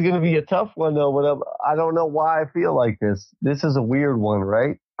 this is going to be a tough one though. But I don't know why I feel like this. This is a weird one,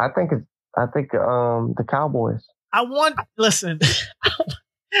 right? I think the Cowboys. I want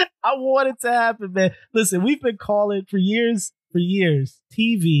it to happen, man. Listen, we've been calling for years.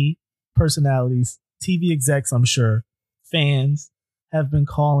 TV personalities, TV execs, I'm sure, fans have been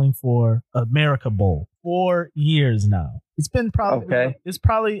calling for America Bowl for years now. It's been probably okay. It's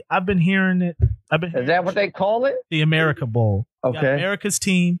probably I've been hearing it. Is that what they call it? The America Bowl. Okay. You got America's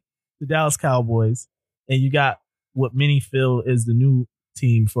team, the Dallas Cowboys, and you got what many feel is the new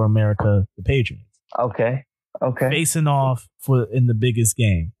team for America, the Patriots. Okay. Facing off in the biggest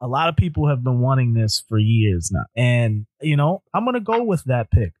game. A lot of people have been wanting this for years now. And, I'm going to go with that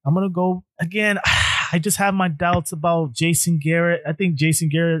pick. I'm going to go again. I just have my doubts about Jason Garrett. I think Jason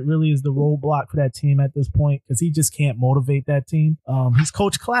Garrett really is the roadblock for that team at this point because he just can't motivate that team. He's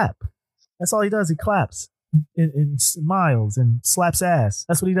Coach Clap. That's all he does. He claps and smiles and slaps ass.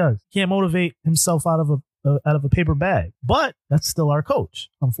 That's what he does. He can't motivate himself out of a paper bag. But that's still our coach,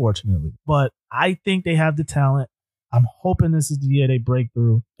 unfortunately. But I think they have the talent. I'm hoping this is the year they break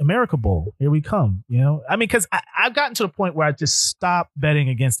through. America Bowl, here we come. I mean, because I've gotten to the point where I just stopped betting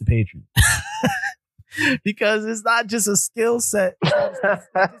against the Patriots. because it's not just a skill set.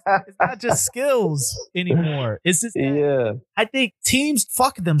 It's not just skills anymore. It's just I think teams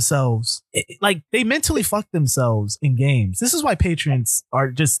fuck themselves. Like they mentally fuck themselves in games. This is why patrons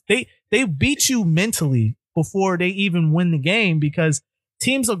are just they beat you mentally before they even win the game, because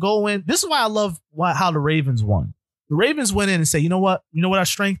teams will go in. This is why I love how the Ravens won. The Ravens went in and say, you know what our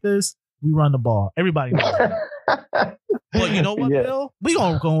strength is? We run the ball. Everybody knows that. But you know what, Bill? We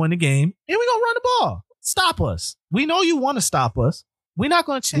gonna go in the game and we gonna run the ball. Stop us. We know you want to stop us. We're not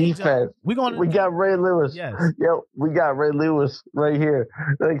gonna change defense. We got Ray Lewis. Yes. Yo, we got Ray Lewis right here.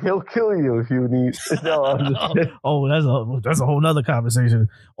 Like he'll kill you if you need. No, that's a whole nother conversation.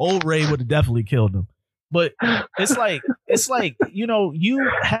 Old Ray would have definitely killed him. But it's like you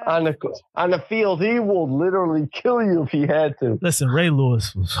have on the field, he will literally kill you if he had to. Listen, Ray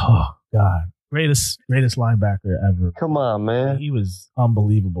Lewis was greatest linebacker ever. Come on, man. He was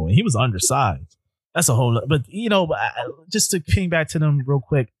unbelievable, and he was undersized. That's a whole. But just to ping back to them real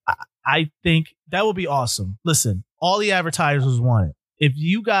quick, I think that would be awesome. Listen, all the advertisers want it. If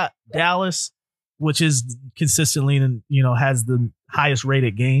you got Dallas, which is consistently and has the highest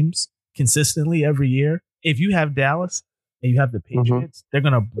rated games consistently every year. If you have Dallas and you have the Patriots, they're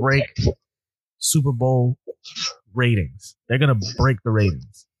gonna break Super Bowl ratings. They're gonna break the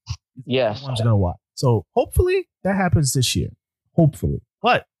ratings. Yes, everyone's gonna watch. So hopefully that happens this year. Hopefully.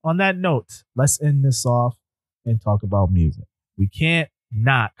 But on that note, let's end this off and talk about music. We can't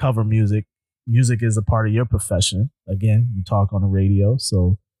not cover music. Music is a part of your profession. Again, you talk on the radio,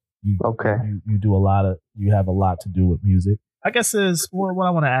 so you do you have a lot to do with music. I guess what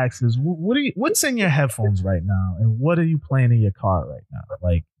I want to ask is what's in your headphones right now, and what are you playing in your car right now?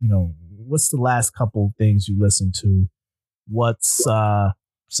 Like, what's the last couple things you listened to? What's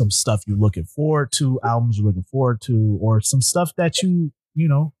some stuff you're looking forward to, albums you're looking forward to, or some stuff that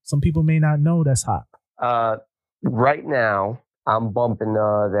some people may not know that's hot? Right now, I'm bumping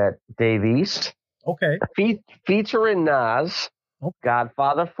that Dave East. Okay. Featuring Nas,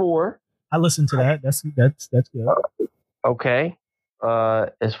 Godfather 4. I listened to that. That's good. Okay.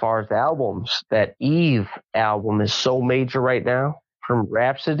 As far as the albums, that Eve album is so major right now from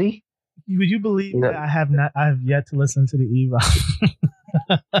Rhapsody. Would you believe that I have yet to listen to the Eve album?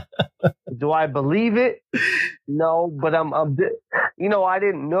 Do I believe it? No, but I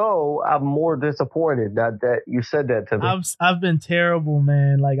didn't know. I'm more disappointed that you said that to me. I've been terrible,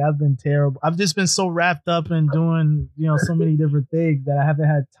 man. Like I've been terrible. I've just been so wrapped up in doing, so many different things that I haven't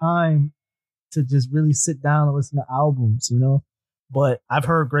had time to just really sit down and listen to albums, But I've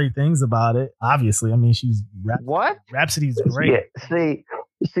heard great things about it. Obviously, I mean, she's Rhapsody's great. Yeah,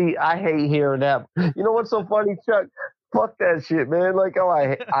 see, I hate hearing that. You know what's so funny, Chuck? Fuck that shit, man. Like,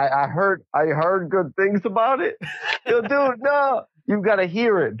 I heard good things about it. Dude, no, you gotta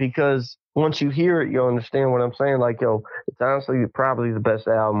hear it, because once you hear it, you'll understand what I'm saying. Like, it's honestly probably the best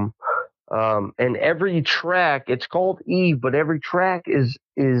album. And every track, it's called Eve, but every track is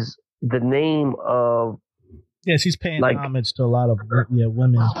the name of. Yeah, she's paying homage to a lot of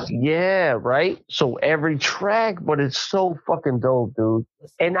women. Yeah, right? So every track, but it's so fucking dope, dude.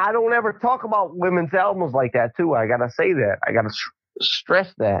 And I don't ever talk about women's albums like that, too. I got to say that. I got to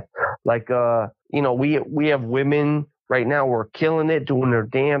stress that. Like, we have women right now who are killing it, doing their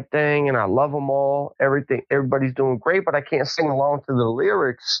damn thing, and I love them all. Everybody's doing great, but I can't sing along to the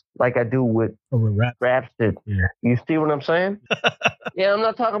lyrics like I do with Rhapsody. Yeah. You see what I'm saying? Yeah, I'm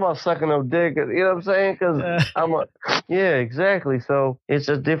not talking about sucking no dick. You know what I'm saying? Because yeah, exactly. So it's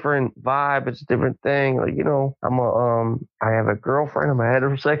a different vibe. It's a different thing. Like, I have a girlfriend. I'm a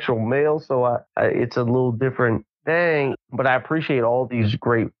heterosexual male, so it's a little different thing. But I appreciate all these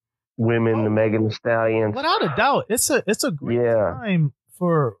great women, the Megan Thee Stallions. Without a doubt, it's a great time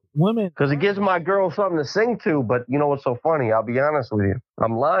for women, because it gives my girl something to sing to. But you know what's so funny? I'll be honest with you.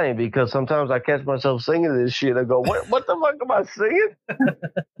 I'm lying, because sometimes I catch myself singing this shit. I go, what the fuck am I singing?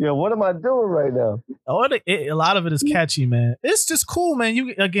 What am I doing right now? A lot of it is catchy, man. It's just cool, man.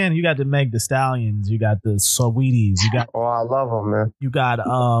 You got the Meg Thee Stallions, you got the Saweeties, you got. Oh, I love them, man. You got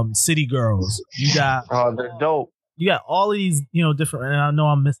City Girls. You got. Oh, they're dope. You got all of these, different, and I know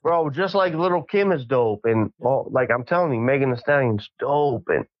I'm missing. Bro, just like Little Kim is dope, and like I'm telling you, Megan Thee Stallion's dope,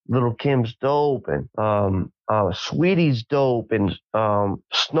 and Little Kim's dope, and Sweetie's dope, and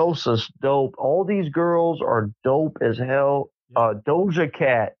Snowsa's dope. All these girls are dope as hell. Doja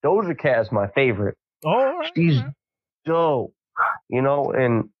Cat is my favorite. Oh, right. She's dope,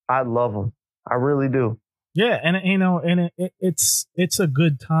 and I love them. I really do. Yeah, and it's a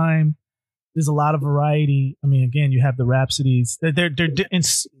good time. There's a lot of variety. I mean, again, you have the Rhapsodies.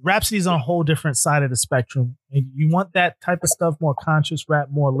 Rhapsodies on a whole different side of the spectrum. And you want that type of stuff, more conscious rap,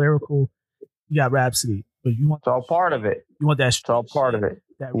 more lyrical. You got Rhapsody, but you want It's all part of it. You want that It's all part of it.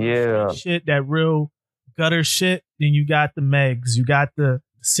 That real street shit, that real gutter shit. Then you got the Megs, you got the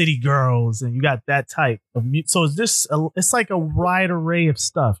City Girls, and you got that type of music. So it's like a wide array of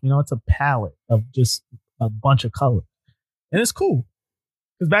stuff. You know, it's a palette of just a bunch of colors, and it's cool.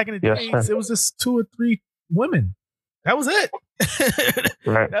 Because back in the days, it was just 2 or 3 women. That was it.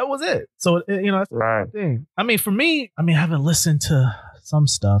 Right. That was it. So you know, that's right. the thing. I mean, for me, I haven't listened to some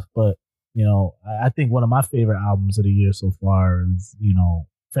stuff, but you know, I think one of my favorite albums of the year so far is, you know,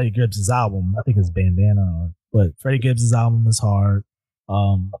 Freddie Gibbs' album. I think it's Bandana, but Freddie Gibbs' album is hard.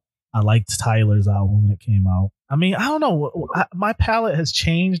 I liked Tyler's album when it came out. I mean, I don't know. My palette has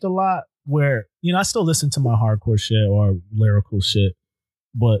changed a lot where, you know, I still listen to my hardcore shit or lyrical shit,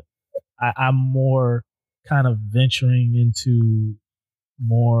 but I'm more kind of venturing into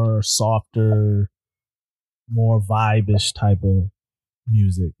more softer, more vibe-ish type of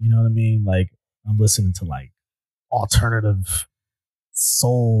music. You know what I mean? Like, I'm listening to like alternative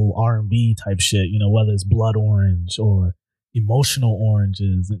soul R&B type shit, you know, whether it's Blood Orange or Emotional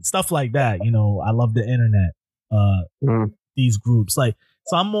Oranges and stuff like that. You know, I love the internet, these groups. Like,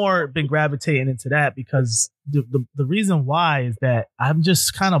 so I'm more been gravitating into that because the reason why is that I'm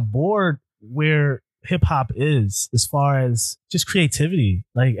just kind of bored where hip hop is as far as just creativity.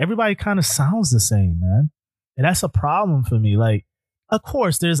 Like, everybody kind of sounds the same, man. And that's a problem for me. Like, of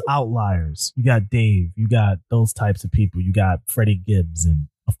course, there's outliers. You got Dave, you got those types of people. You got Freddie Gibbs and,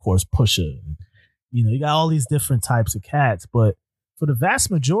 of course, Pusha. And, you know, you got all these different types of cats. But for the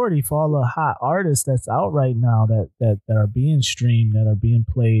vast majority, for all the hot artists that's out right now that are being streamed, that are being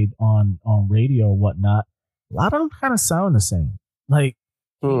played on radio or whatnot, a lot of them kind of sound the same, like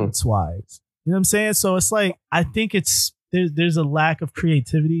cadence wise. You know what I'm saying? So it's like, I think there's a lack of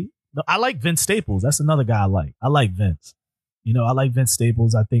creativity. I like Vince Staples. That's another guy I like. I like Vince. You know, I like Vince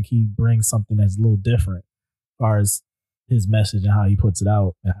Staples. I think he brings something that's a little different as far as his message and how he puts it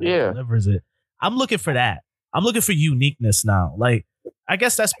out and how he delivers it. I'm looking for that. I'm looking for uniqueness now. Like, I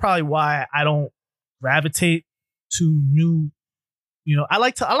guess that's probably why I don't gravitate to new, you know, I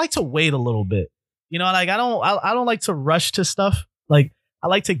like to wait a little bit. You know, like I don't like to rush to stuff. Like, I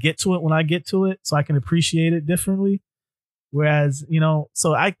like to get to it when I get to it so I can appreciate it differently. Whereas, you know,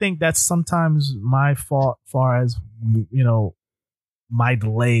 so I think that's sometimes my fault as far as, you know, my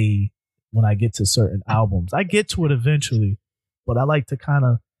delay when I get to certain albums. I get to it eventually, but I like to kind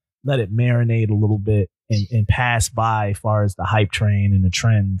of let it marinate a little bit and pass by as far as the hype train and the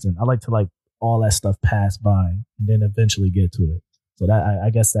trends. And I like to like all that stuff pass by and then eventually get to it. So that I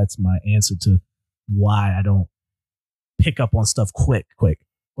guess that's my answer to why I don't pick up on stuff quick.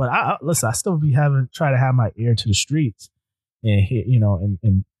 But I listen, I still try to have my ear to the streets and hear, you know,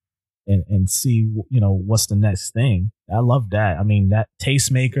 and see, you know, what's the next thing. I love that. I mean, that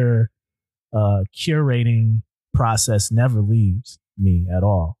tastemaker curating process never leaves me at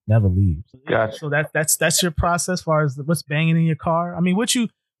all. Never leaves. Gotcha. So that's your process as far as what's banging in your car. I mean, what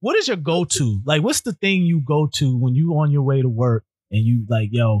is your go-to? Like, what's the thing you go to when you on your way to work and you like,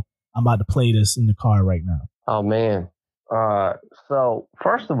 yo, I'm about to play this in the car right now? Oh man. So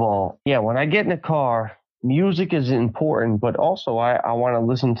first of all, yeah, when I get in the car, music is important, but also I want to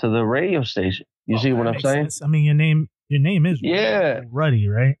listen to the radio station. You see what I'm saying? Sense. I mean, your name is Ruddy,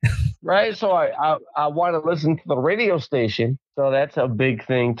 right? Right. So I want to listen to the radio station. So that's a big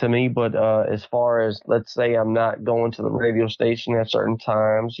thing to me. But as far as, let's say I'm not going to the radio station at certain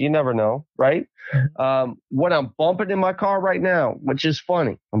times, you never know, right? What I'm bumping in my car right now, which is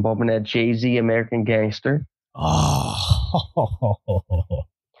funny, I'm bumping that Jay-Z American Gangster. Oh.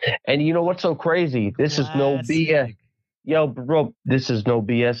 And you know what's so crazy? This is no BS. Yo, bro, this is no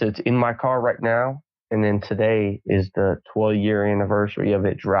BS. It's in my car right now. And then today is the 12-year anniversary of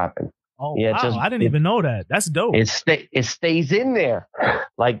it dropping. Oh, yeah, wow. I didn't even know that. That's dope. It stays in there.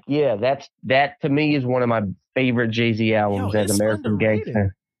 Like, yeah, that to me is one of my favorite Jay-Z albums, as American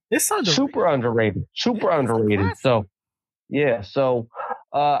Gangster. It's underrated. Super underrated. So, yeah. So,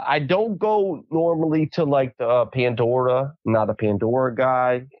 I don't go normally to like the Pandora. I'm not a Pandora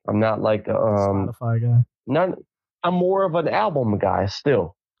guy. I'm not like a Spotify guy. I'm more of an album guy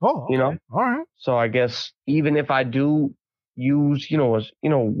still. Oh, okay. You know. All right. So I guess even if I do use,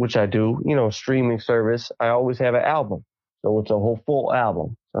 which I do, streaming service, I always have an album. So it's a whole full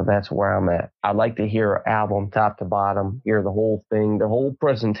album. So that's where I'm at. I like to hear an album top to bottom, hear the whole thing, the whole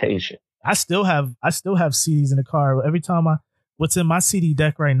presentation. I still have CDs in the car. Every time what's in my CD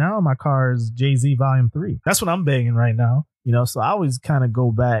deck right now in my car is Jay-Z Volume 3. That's what I'm banging right now. So I always kind of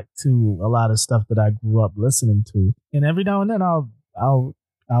go back to a lot of stuff that I grew up listening to. And every now and then I'll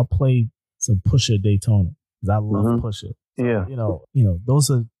play some Pusha Daytona because I love Pusha. So, yeah. Those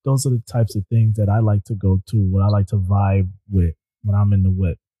are those are the types of things that I like to go to, what I like to vibe with when I'm in the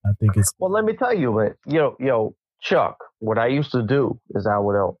whip. I think it's Well, let me tell you, man. Yo, Chuck, what I used to do is I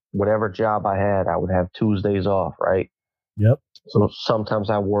would, whatever job I had, I would have Tuesdays off, right? yep. So sometimes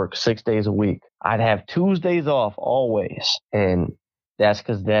I work 6 days a week. I'd have Tuesdays off always. And that's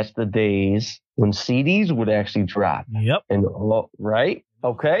because that's the days when CDs would actually drop. Yep. And right?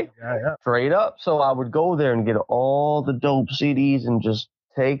 Okay. Yeah. Straight up. So I would go there and get all the dope CDs and just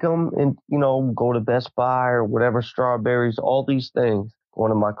take them and, go to Best Buy or whatever, Strawberries, all these things. Go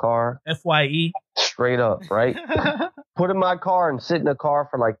into my car. FYE. Straight up, right? Put in my car and sit in the car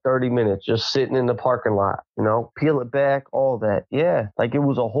for like 30 minutes, just sitting in the parking lot, peel it back, all that. Yeah, like it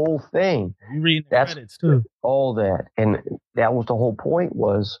was a whole thing. You reading the credits too. All that. And that was the whole point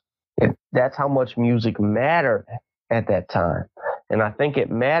that's how much music mattered at that time. And I think it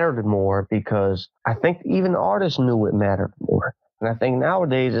mattered more because I think even artists knew it mattered more. And I think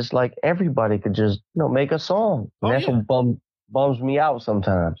nowadays it's like everybody could just, make a song. And that's what bums me out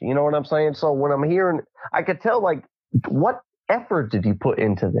sometimes. You know what I'm saying? So when I'm hearing, I could tell like, what effort did you put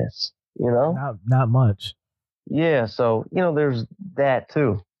into this? Not much. Yeah. So, there's that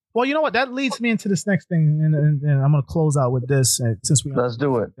too. Well, you know what? That leads me into this next thing, and I'm going to close out with this. And since let's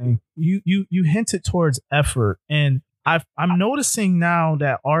do it. You hinted towards effort, and I'm noticing now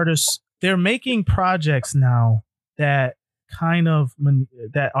that artists, they're making projects now that kind of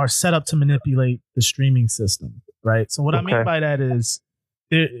that are set up to manipulate the streaming system, right? So what I mean by that is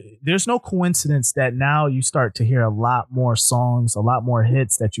there's no coincidence that now you start to hear a lot more songs, a lot more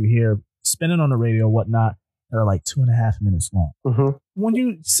hits that you hear spinning on the radio, whatnot, that are like 2.5 minutes long. Mm-hmm. When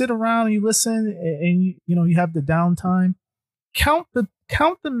you sit around and you listen and you have the downtime, count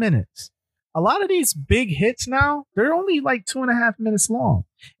the minutes. A lot of these big hits now, they're only like 2.5 minutes long,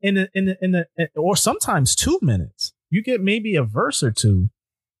 or sometimes 2 minutes. You get maybe a verse or two,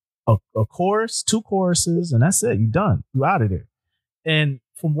 a chorus, 2 choruses, and that's it. You're done. You're out of there. And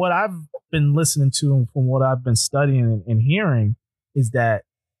from what I've been listening to and from what I've been studying and hearing is that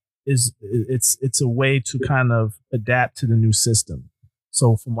it's a way to kind of adapt to the new system.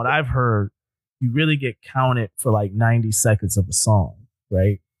 So from what I've heard, you really get counted for like 90 seconds of a song,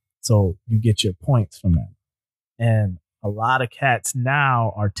 right? So you get your points from that. And a lot of cats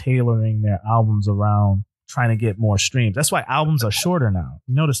now are tailoring their albums around trying to get more streams. That's why albums are shorter now.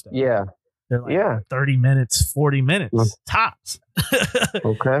 You notice that? Yeah. They're like 30 minutes, 40 minutes tops.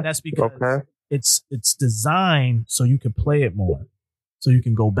 Okay. That's because it's designed so you can play it more, so you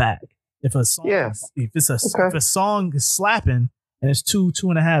can go back. If a song, if a song is slapping and it's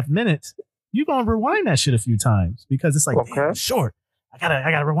 2.5 minutes, you're gonna rewind that shit a few times because it's like damn, it's short. I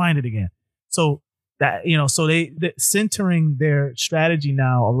gotta rewind it again. So that so they're centering their strategy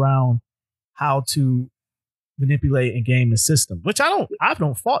now around how to manipulate and game the system, which I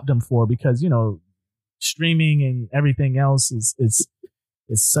don't fault them for, because streaming and everything else is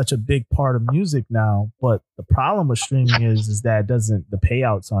such a big part of music now. But the problem with streaming is that the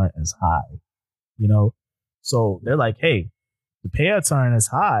payouts aren't as high, so they're like, hey, the payouts aren't as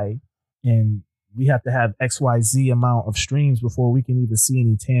high and we have to have XYZ amount of streams before we can even see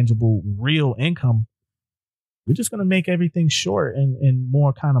any tangible real income. We're just going to make everything short and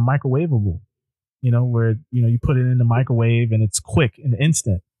more kind of microwavable. Where, you put it in the microwave and it's quick and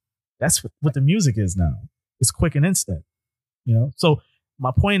instant. That's what the music is now. It's quick and instant, So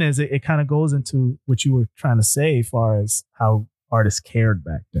my point is it kind of goes into what you were trying to say as far as how artists cared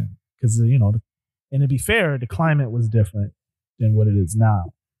back then. Because, and to be fair, the climate was different than what it is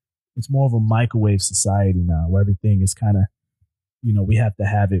now. It's more of a microwave society now where everything is kind of, we have to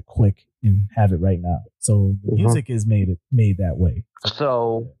have it quick and have it right now. So the music is made that way.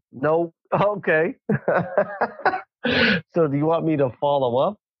 So no. Okay. So do you want me to follow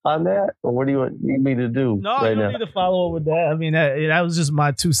up on that, or what do you need me to do? No, you don't need to follow up with that. I mean, that was just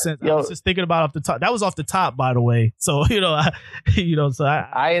my 2 cents. I was just thinking about off the top. That was off the top, by the way. So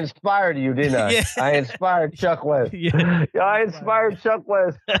I inspired you, didn't I? Yeah. I inspired Chuck West. Yeah, I inspired Chuck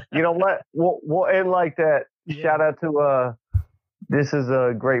West. We'll end like that. Yeah. Shout out to this is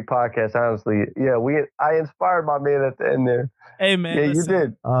a great podcast, honestly. Yeah, I inspired my man at the end there. Hey man, yeah, listen, you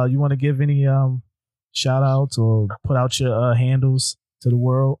did. You want to give any shout outs or put out your handles to the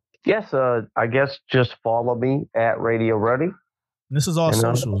world? Yes, I guess just follow me at Radio Ready. And this is all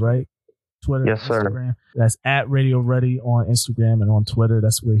socials, right? Twitter, yes, Instagram. Sir. That's at Radio Ready on Instagram and on Twitter.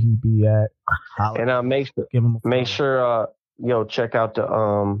 That's where he be at. And make sure check out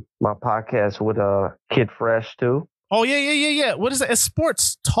the my podcast with Kid Fresh too. Oh yeah. What is it? It's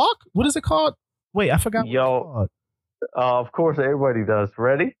Sports Talk. What is it called? Wait, I forgot. What it's called. Of course, everybody does.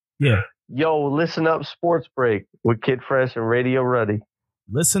 Ready? Yeah. Listen up, Sports Break with Kid Fresh and Radio Ready.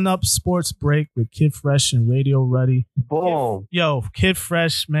 Listen Up Sports Break with Kid Fresh and Radio Ready. Boom. Kid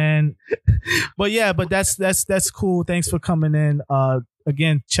Fresh, man. But that's cool. Thanks for coming in.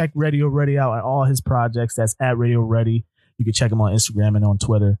 Again, check Radio Ready out and all his projects. That's at Radio Ready. You can check him on Instagram and on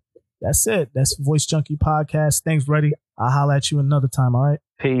Twitter. That's it. That's Voice Junkie Podcast. Thanks, Ready. I'll holler at you another time. All right.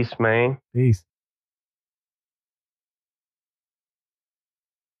 Peace, man. Peace.